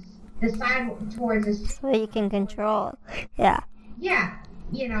towards the sidewalk, towards the street. So you can control it. Yeah. Yeah,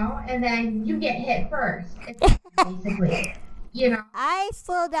 and then you get hit first, basically. I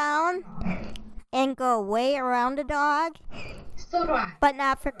slow down and go way around a dog, So do I. but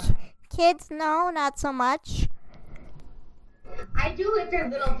not for kids. No, not so much. I do if they're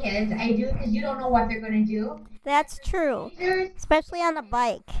little kids. I do because you don't know what they're going to do. That's true. Teenagers, Especially on a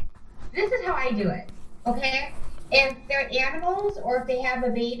bike. this is how I do it, okay? If they're animals, or if they have a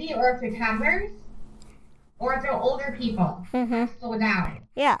baby, or if they're toddlers, or if they're older people, Mm-hmm. slow down.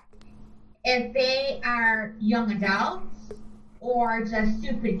 Yeah. if they are young adults or just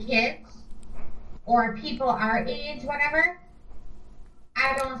stupid kids or people our age, whatever,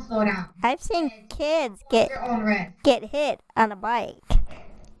 I don't slow down. I've seen It's kids your own risk. get hit on a bike.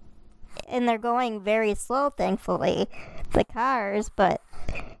 And they're going very slow, thankfully, the cars, but...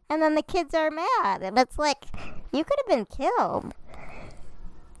 And then the kids are mad, and it's like, you could have been killed.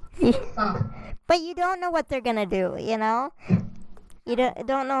 So, But you don't know what they're going to do, you know? You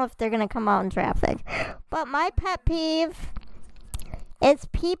don't know if they're going to come out in traffic. But my pet peeve is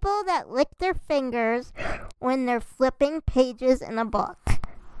people that lick their fingers when they're flipping pages in a book.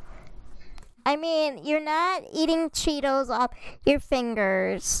 I mean, you're not eating Cheetos off your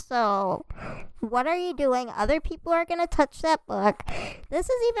fingers, so what are you doing? Other people are going to touch that book. This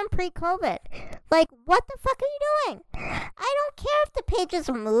is even pre-COVID. Like, what the fuck are you doing? I don't care if the pages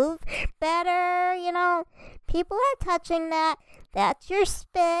move better, you know. People are touching that. That's your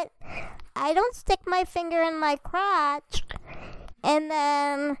spit. I don't stick my finger in my crotch and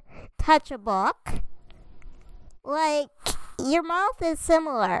then touch a book. Like, your mouth is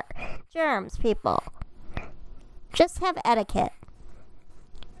similar. Germs, people. Just have etiquette.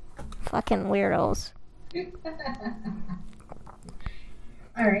 Fucking weirdos.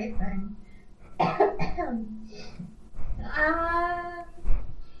 alright then.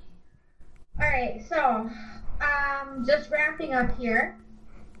 Alright, so, just wrapping up here.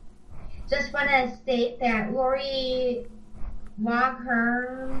 Just want to state that Lori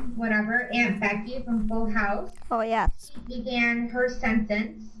Loghern, whatever, Aunt Becky from Full House, Oh, yes. began her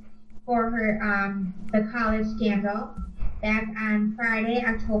sentence for her the college scandal back on Friday,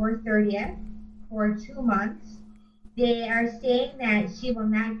 October 30th, for 2 months. They are saying that she will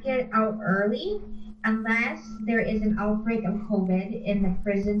not get out early unless there is an outbreak of COVID in the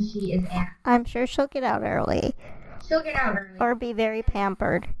prison she is at. I'm sure she'll get out early. She'll get out early. Or be very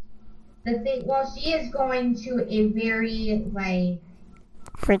pampered. The thing, well, she is going to a very, like,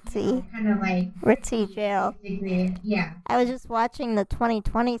 Ritzy. kind of like, Ritzy jail. basically, yeah. I was just watching the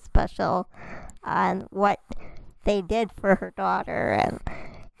 2020 special on what they did for her daughter, and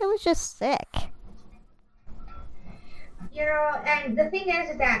it was just sick. You know, and the thing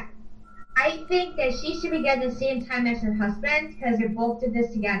is that I think that she should be getting the same time as her husband because they both did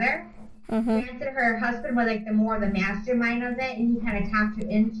this together. Mm-hmm. Granted, her husband was like the mastermind of it, and he kind of talked her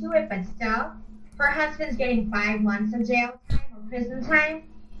into it, but still, her husband's getting 5 months of jail time or prison time,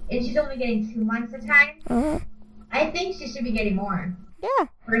 and she's only getting 2 months of time. Mm-hmm. I think she should be getting more. Yeah,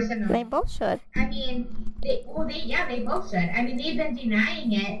 Personally. they both should. I mean, they both should. I mean, they've been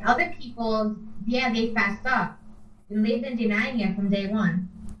denying it. Other people, they fessed up. And they've been denying it from day one.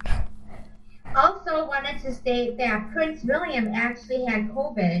 Also wanted to state that Prince William actually had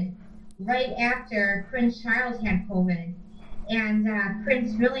COVID right after Prince Charles had COVID. And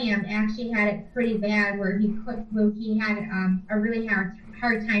Prince William actually had it pretty bad where he had a really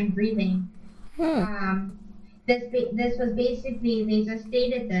hard time breathing. This was basically, they just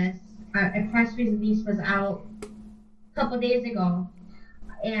stated this, a press release was out a couple days ago,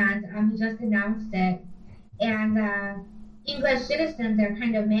 and he just announced it. And English citizens are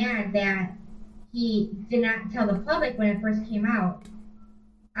kind of mad that he did not tell the public when it first came out.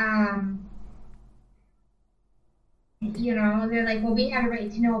 You know, they're like, well, we have a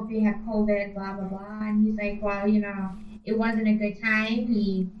right to know if we have COVID, blah, blah, blah. And he's like, well, you know, it wasn't a good time.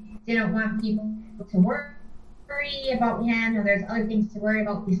 He didn't want people to worry about him, or there's other things to worry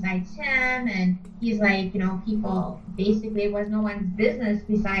about besides him. And he's like, you know, people, basically, it was no one's business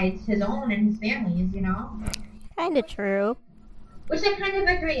besides his own and his family's, you know? Kind of true. Which I kind of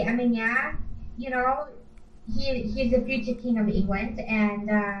agree. I mean, yeah, you know, he's the future king of England,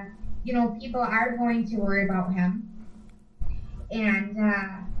 and, you know, people are going to worry about him. And,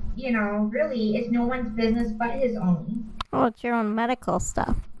 you know, really, it's no one's business but his own. Oh, it's your own medical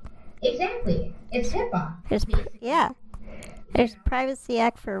stuff. Exactly. It's HIPAA. There's Privacy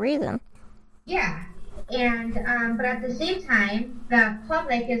Act for a reason. Yeah. And, but at the same time, the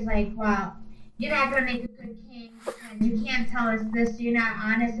public is like, well, you're not going to make a good king because you can't tell us this, you're not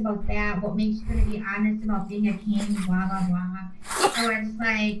honest about that, what makes you going to be honest about being a king, blah, blah, blah. So it's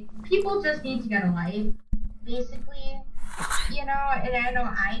like, people just need to get a life, basically. You know, and I know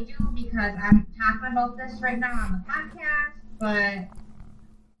I do because I'm talking about this right now on the podcast, but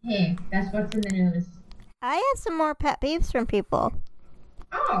hey, that's what's in the news. I have some more pet peeves from people.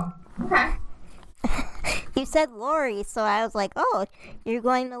 Oh, okay. You said Lori, so I was like, oh, you're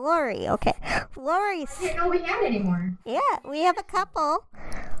going to Lori. Okay. Lori. I didn't know we had any more. Yeah, we have a couple.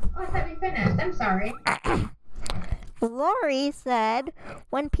 Oh, I thought we finished. I'm sorry. Lori said,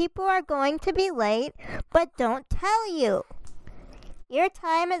 when people are going to be late, but don't tell you. Your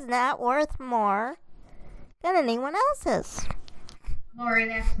time is not worth more than anyone else's. Lori,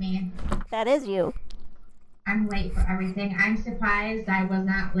 that's me. That is you. I'm late for everything. I'm surprised I was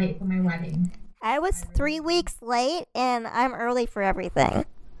not late for my wedding. I was 3 weeks late, and I'm early for everything.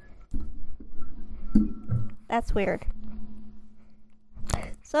 That's weird.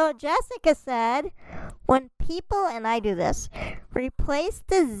 So Jessica said, when people, and I do this, replace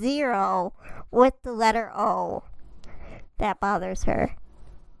the 0 with the letter O, that bothers her.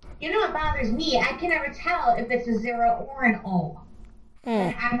 You know what bothers me? I can never tell if it's a 0 or an O.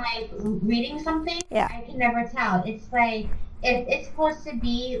 When I'm like reading something, Yeah. I can never tell. It's like if it's supposed to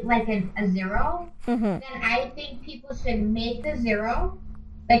be like a 0, then I think people should make the 0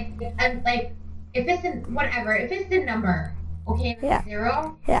 like if it's in whatever, if it's the number, okay, if it's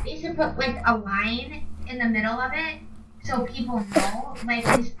 0, they should put like a line in the middle of it so people know, like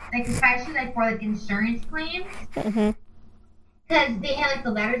especially like for like insurance claims, because they have like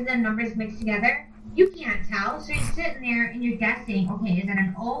the letters and the numbers mixed together. You can't tell, so you're sitting there and you're guessing, okay, is it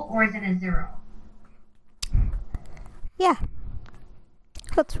an O or is it a 0? Yeah.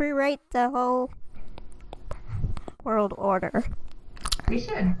 Let's rewrite the whole world order. We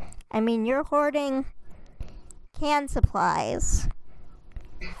should. I mean, you're hoarding canned supplies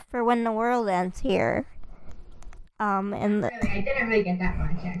for when the world ends here. And Really, I didn't really get that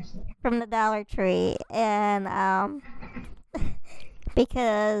much, actually. from the Dollar Tree, and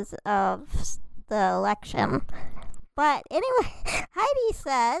because of the election. But anyway, Heidi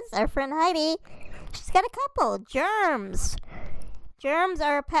says, our friend Heidi, she's got a couple. Germs. Germs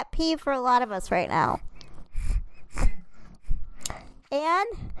are a pet peeve for a lot of us right now. And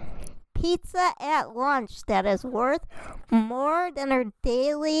pizza at lunch that is worth more than her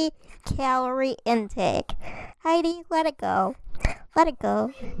daily calorie intake. Heidi, let it go. Let it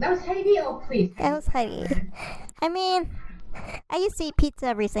go. That was Heidi. Oh, please. That was Heidi. I mean, I used to eat pizza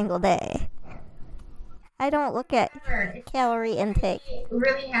every single day. I don't look at calorie intake. She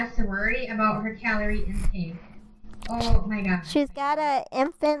really has to worry about her calorie intake. Oh my gosh. She's got an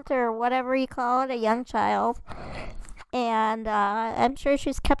infant or whatever you call it, a young child. And I'm sure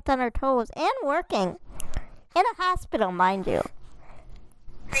she's kept on her toes and working. In a hospital, mind you.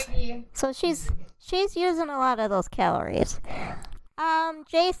 Heidi. So she's using a lot of those calories.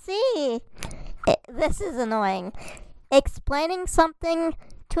 JC, this is annoying. Explaining something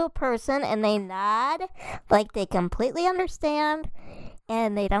to a person and they nod like they completely understand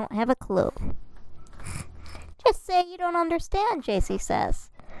and they don't have a clue. Just say you don't understand, JC says.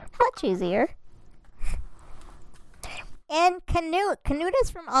 Much easier. And Canute is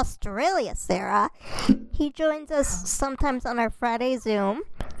from Australia, Sarah. He joins us sometimes on our Friday Zoom.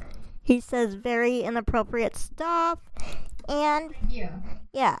 He says very inappropriate stuff. And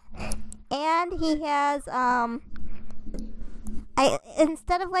yeah. And he has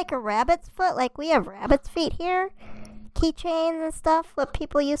instead of like a rabbit's foot, like we have rabbit's feet here, keychains and stuff, what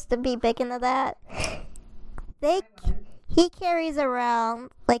people used to be big into that. He carries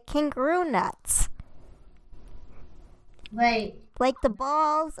around like kangaroo nuts. Like the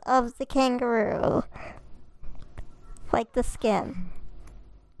balls of the kangaroo. Like the skin.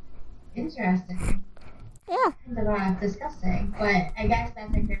 Interesting. Yeah. Disgusting, but I guess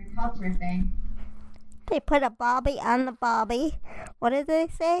that's like their culture thing. They put a bobby on the bobby. What did they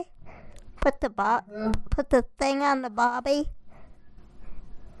say? Put the thing on the bobby.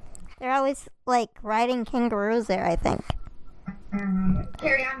 They're always like riding kangaroos there, I think.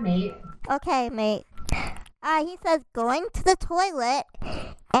 Carry on, mate. Okay, mate. He says going to the toilet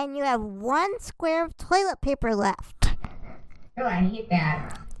and you have 1 square of toilet paper left. Oh, I hate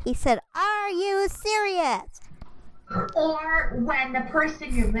that. He said, "Are you serious?" Or when the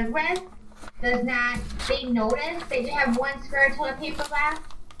person you live with does not, they notice they just have 1 square of toilet paper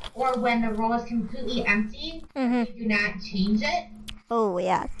left, or when the roll is completely empty, they do not change it. Oh,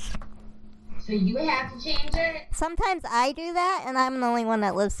 yes. So you have to change it. Sometimes I do that, and I'm the only one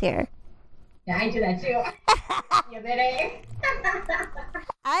that lives here. Yeah, I do that too. The other day.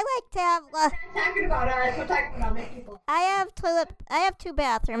 I like to have. We're not talking about us. We're talking about other people. I have 2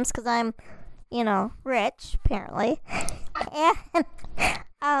 bathrooms because I'm, rich apparently, and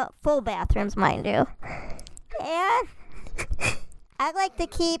full bathrooms, mind you. And I like to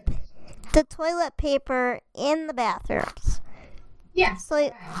keep the toilet paper in the bathrooms. Yeah.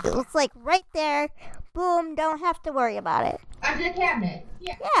 So it's like right there. Boom. Don't have to worry about it. Under the cabinet.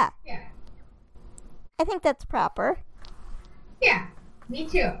 Yeah. Yeah. Yeah. I think that's proper. Yeah, me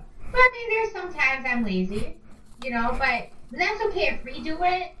too. But I mean, there's sometimes I'm lazy, but that's okay if we do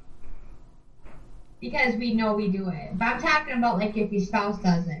it because we know we do it. But I'm talking about like if your spouse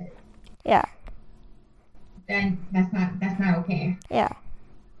does it. Yeah. then that's not okay. Yeah.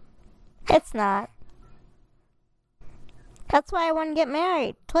 It's not. That's why I wouldn't get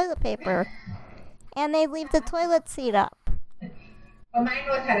married. Toilet paper. And they leave the toilet seat up. Well, mine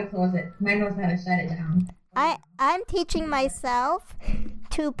knows how to close it. Mine knows how to shut it down. I'm teaching myself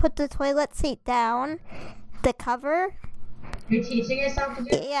to put the toilet seat down, the cover. You're teaching yourself to do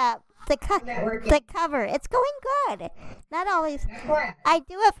it? Yeah, the cover. It's going good. Not always. I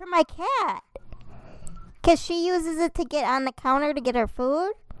do it for my cat. Because she uses it to get on the counter to get her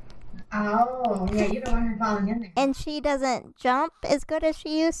food. Oh, yeah, you don't want her falling in there. And she doesn't jump as good as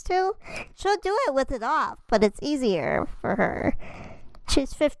she used to. She'll do it with it off, but it's easier for her.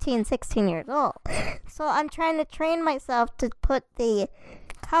 She's 15, 16 years old. So I'm trying to train myself to put the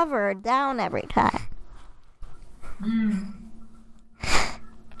cover down every time.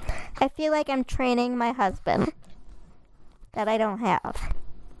 I feel like I'm training my husband that I don't have.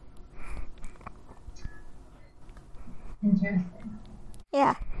 Interesting.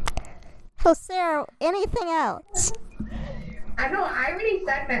 Yeah. So Sarah, anything else? I know I already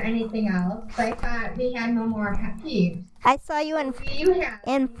said about anything else, but I thought we had no more pet peeves. I saw you in Do you have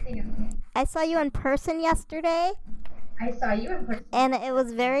anything else? I saw you in person yesterday, I saw you in person. and it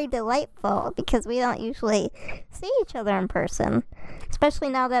was very delightful because we don't usually see each other in person, especially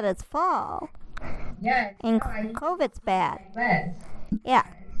now that it's fall Yes. and no, I COVID's bad. was. Yeah.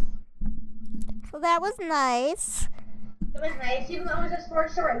 So that was nice. It was nice, even though it was just for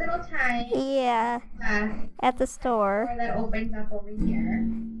a short little time. Yeah, at the store. Door that opens up over here.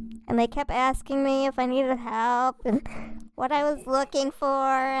 And they kept asking me if I needed help and what I was looking for,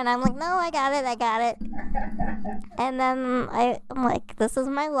 and I'm like, no, I got it. And then I'm like, this is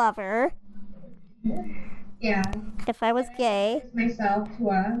my lover. Yeah. If I was gay, I introduced myself to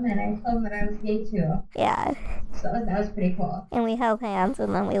him, and I told him that I was gay too. yeah. So that was pretty cool. And we held hands,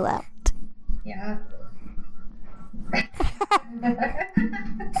 and then we left. Yeah.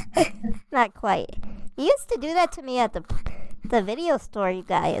 Not quite. You used to do that to me at the video store, you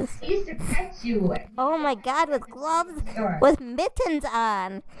guys. I used to pet you. Oh my God, with gloves, Store. with mittens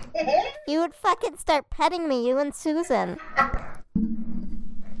on. You would fucking start petting me, you and Susan.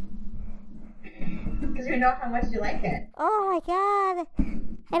 Because we know how much you like it. Oh my God.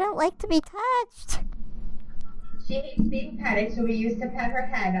 I don't like to be touched. She hates being petted, so we used to pet her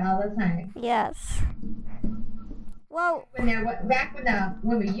head all the time. Yes. Well, When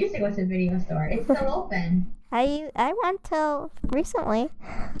we used to go to the video store, it's still open. I went till recently.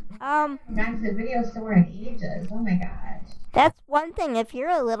 I've gone to the video store in ages. Oh my gosh. That's one thing. If you're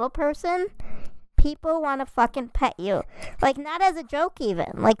a little person, people want to fucking pet you. Like, not as a joke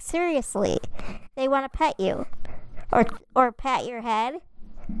even. Like, seriously. They want to pet you. Or pat your head.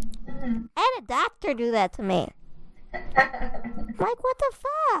 Mhm. I had a doctor do that to me. I'm like, what the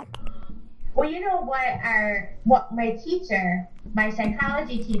fuck? Well, you know what my teacher, my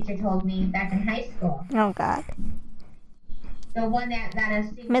psychology teacher told me back in high school? Oh, God. The one that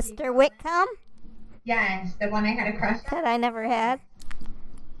is... Mr. Whitcomb? Yes, the one I had a crush on. That I never had.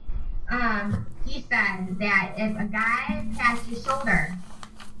 He said that if a guy pats your shoulder,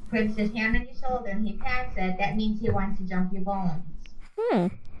 puts his hand on your shoulder and he pats it, that means he wants to jump your bones.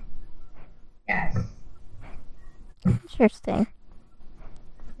 Yes. Interesting.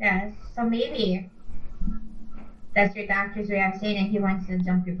 Yes. So maybe that's your doctor's way of saying it. He wants to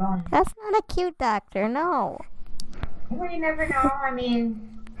jump your bones. That's not a cute doctor, no. Well, you never know. I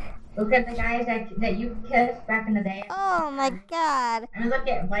mean, look at the guys that you kissed back in the day. Oh, my God. I mean, look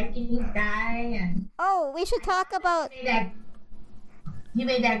at Vikings guy and... Oh, we should talk about... You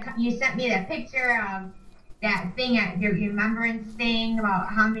sent me that picture of that thing at your remembrance thing about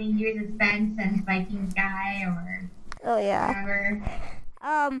how many years it's been since Vikings guy or Oh, yeah. whatever.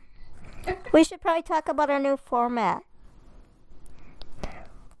 We should probably talk about our new format.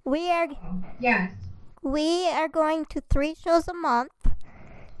 Yes. We are going to 3 shows a month.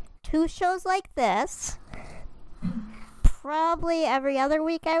 2 shows like this. Probably every other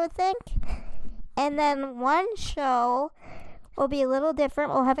week, I would think. And then 1 show will be a little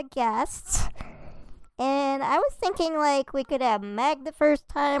different. We'll have a guest. And I was thinking, like, we could have Meg the first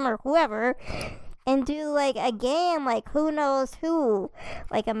time or whoever and do, like, a game, like, who knows who.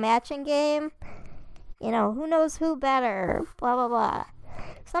 Like a matching game. You know, who knows who better. Blah, blah, blah.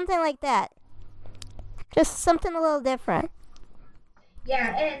 Something like that. Just something a little different.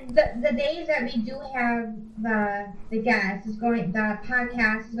 Yeah, and the days that we do have the guest the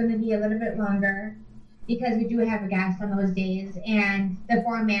podcast is going to be a little bit longer because we do have a guest on those days, and the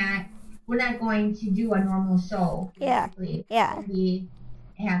format, we're not going to do a normal show. Basically. Yeah. We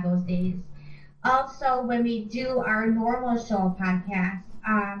have those days. Also, when we do our normal show podcast,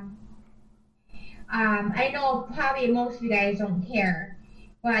 I know probably most of you guys don't care,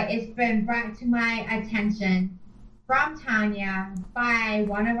 but it's been brought to my attention from Tanya by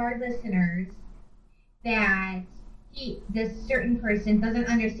one of our listeners that this certain person doesn't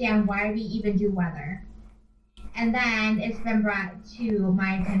understand why we even do weather. And then it's been brought to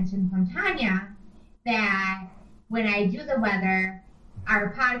my attention from Tanya that when I do the weather,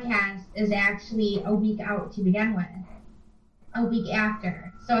 our podcast is actually a week out to begin with, a week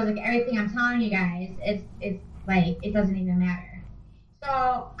after. So it's like everything I'm telling you guys, it's like it doesn't even matter.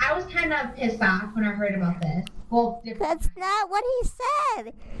 So I was kind of pissed off when I heard about this. Well, That's not what he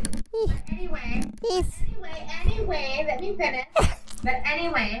said. anyway, let me finish. But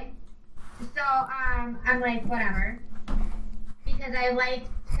anyway, so I'm like whatever, because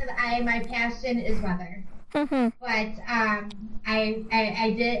my passion is weather. Mm-hmm. But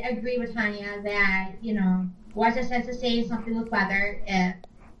I did agree with Tanya that, what's the sense of saying something with weather if,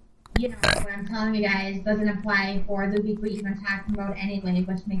 what I'm telling you guys doesn't apply for the week we're even talking about anyway,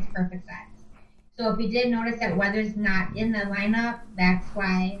 which makes perfect sense. So if you did notice that weather's not in the lineup, that's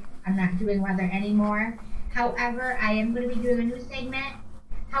why I'm not doing weather anymore. However, I am going to be doing a new segment.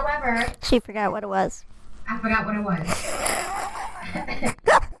 However, She forgot what it was. I forgot what it was. And I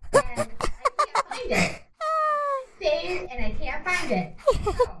can't find it. Saved and I can't find it.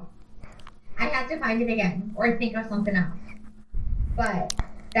 So I have to find it again or think of something else. But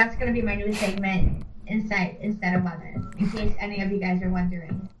that's going to be my new segment instead of weather, in case any of you guys are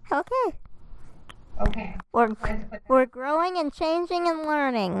wondering. Okay. Okay. We're growing and changing and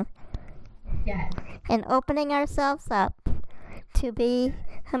learning Yes. and opening ourselves up to be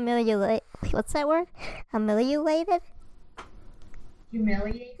humiliated. What's that word? Humiliated?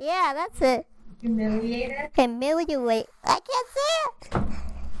 Humiliated? Yeah, that's it. Humiliated? Humiliate. I can't say it.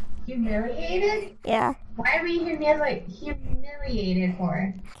 Humiliated? Yeah, Why are we humiliated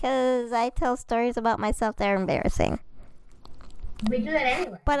for? because I tell stories about myself that are embarrassing. We do that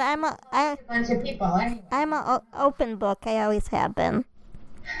anyway. But A bunch of people anyway. I'm an open book. I always have been.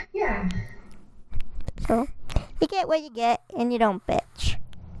 Yeah. So you get what you get, and you don't bitch.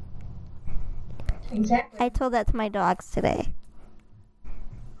 Exactly. I told that to my dogs today.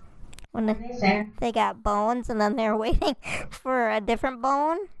 When What do they say? they got bones, and then they're waiting for a different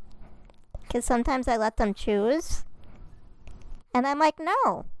bone. Because sometimes I let them choose. And I'm like,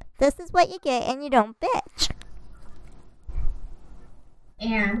 no, this is what you get, and you don't bitch.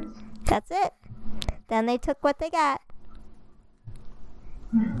 And That's it. Then they took what they got.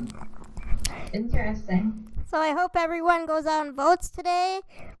 interesting. So I hope everyone goes out and votes today.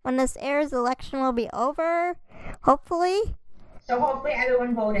 When this airs, the election will be over. Hopefully. So hopefully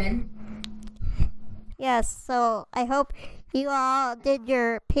everyone voted. Yes, so I hope you all did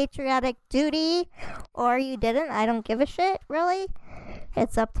your patriotic duty, or you didn't. I don't give a shit, really.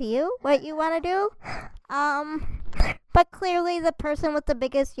 It's up to you what you want to do. But clearly the person with the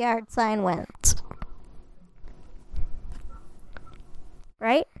biggest yard sign wins.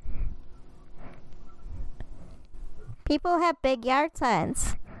 Right? People have big yard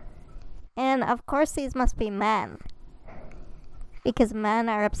signs. And of course these must be men. Because men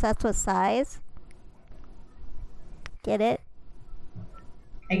are obsessed with size. Get it?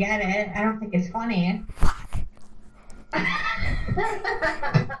 I get it. I don't think it's funny. Fuck.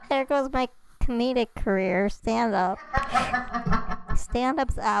 There goes my comedic career. Stand up. Stand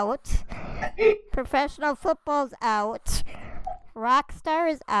up's out. Professional football's out.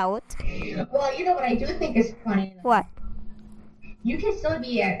 Rockstar is out. Well, you know what I do think is funny? Though? What? You can still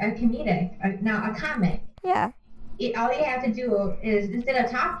be a comedic, a comic. Yeah. All you have to do is, instead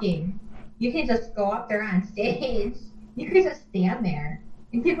of talking, you can just go up there on stage. You can just stand there,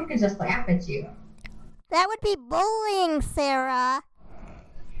 and people can just laugh at you. That would be bullying, Sarah.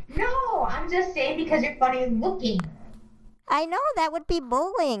 No, I'm just saying because you're funny looking. I know that would be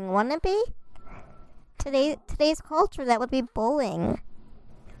bullying, wouldn't it be? Today's culture, that would be bullying.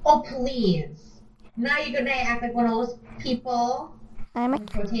 Oh, please. Now you're going to act like one of those people. I'm a In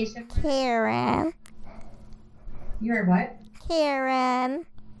quotation. Karen. You're what? Karen.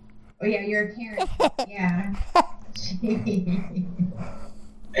 Oh, yeah, you're a Karen. Yeah.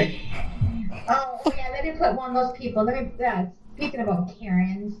 Oh, yeah, let me put one of those people. Speaking about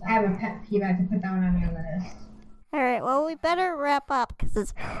Karens, I have a pet peeve I have to put down on your list. Alright, well, we better wrap up because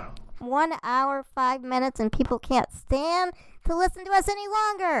it's 1 hour, 5 minutes, and people can't stand to listen to us any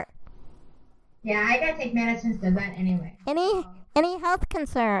longer. Yeah, I gotta take medicines to that anyway. Any health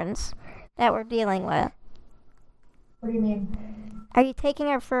concerns that we're dealing with? What do you mean? Are you taking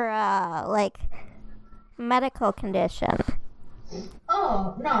her for, medical condition?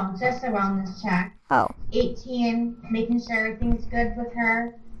 Oh, no, just a wellness check. Oh, 18, making sure everything's good with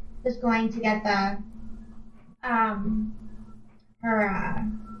her. just going to get the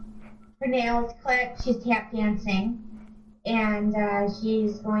her nails clipped. She's tap dancing, and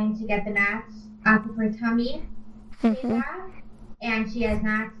she's going to get the knots off of her tummy shaved off, and she has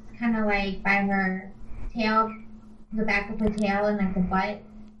knots kind of like by her tail, the back of her tail, and like the butt.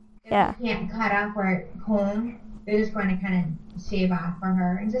 Yeah. You can't cut off or comb. They're just going to kind of shave off for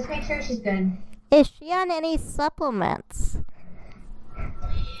her and just make sure she's good. Is she on any supplements?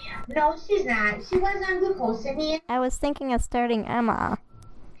 No, she's not. She was on glucosamine. I was thinking of starting Emma.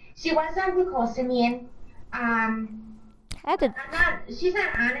 She was on glucosamine. She's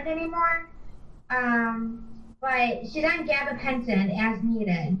not on it anymore. But she's on gabapentin as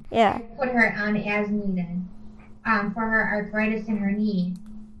needed. Yeah. I put her on as needed. For her arthritis in her knee.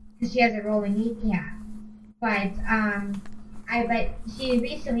 Because she has a rolling kneecap. But she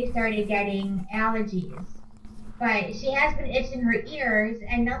recently started getting allergies. But she has been itching her ears,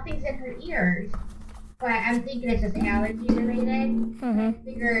 and nothing's in her ears. But I'm thinking it's just allergy related. I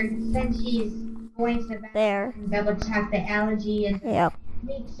figured since she's going to the vet, double check the allergy and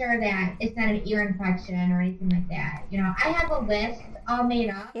make sure that it's not an ear infection or anything like that. You know, I have a list all made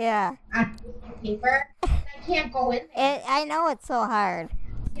up on paper. And I can't go in there. I know it's so hard.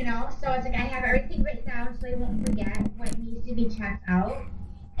 You know, so it's like I have everything written down so I won't forget what needs to be checked out.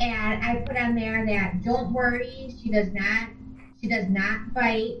 And I put on there that don't worry, she does not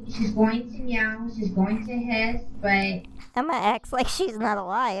bite. She's going to meow, she's going to hiss, but Emma acts like she's not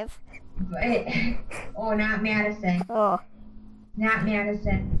alive. Oh, not Madison. Oh. Not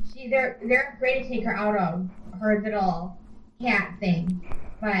Madison. They're afraid to take her out of her little cat thing.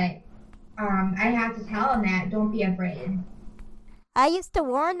 But I have to tell them that don't be afraid. I used to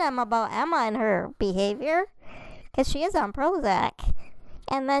warn them about Emma and her behavior, because she is on Prozac.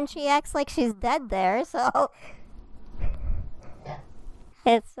 And then she acts like she's dead there, so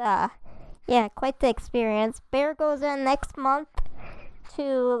it's, quite the experience. Bear goes in next month to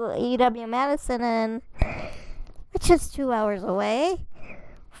UW-Madison, and it's just 2 hours away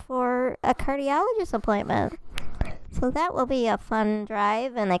for a cardiologist appointment. So that will be a fun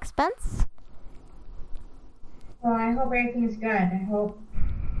drive and expense. Well, I hope everything's good. I hope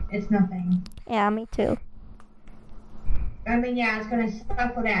it's nothing. Yeah, me too. I mean, yeah, it's going to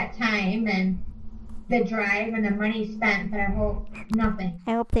suck for that time and the drive and the money spent, but I hope nothing.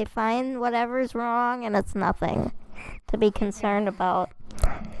 I hope they find whatever's wrong and it's nothing to be concerned about.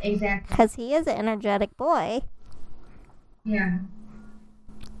 Exactly. Because he is an energetic boy. Yeah.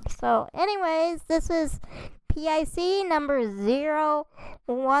 So, anyways, this is PIC number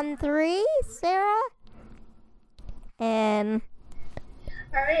 013, Sarah. And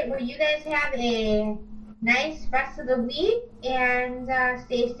all right, well, you guys have a nice rest of the week, and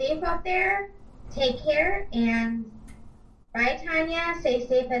stay safe out there. Take care, and bye, Tanya. Stay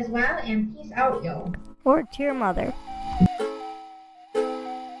safe as well, and peace out, yo. Word to your mother.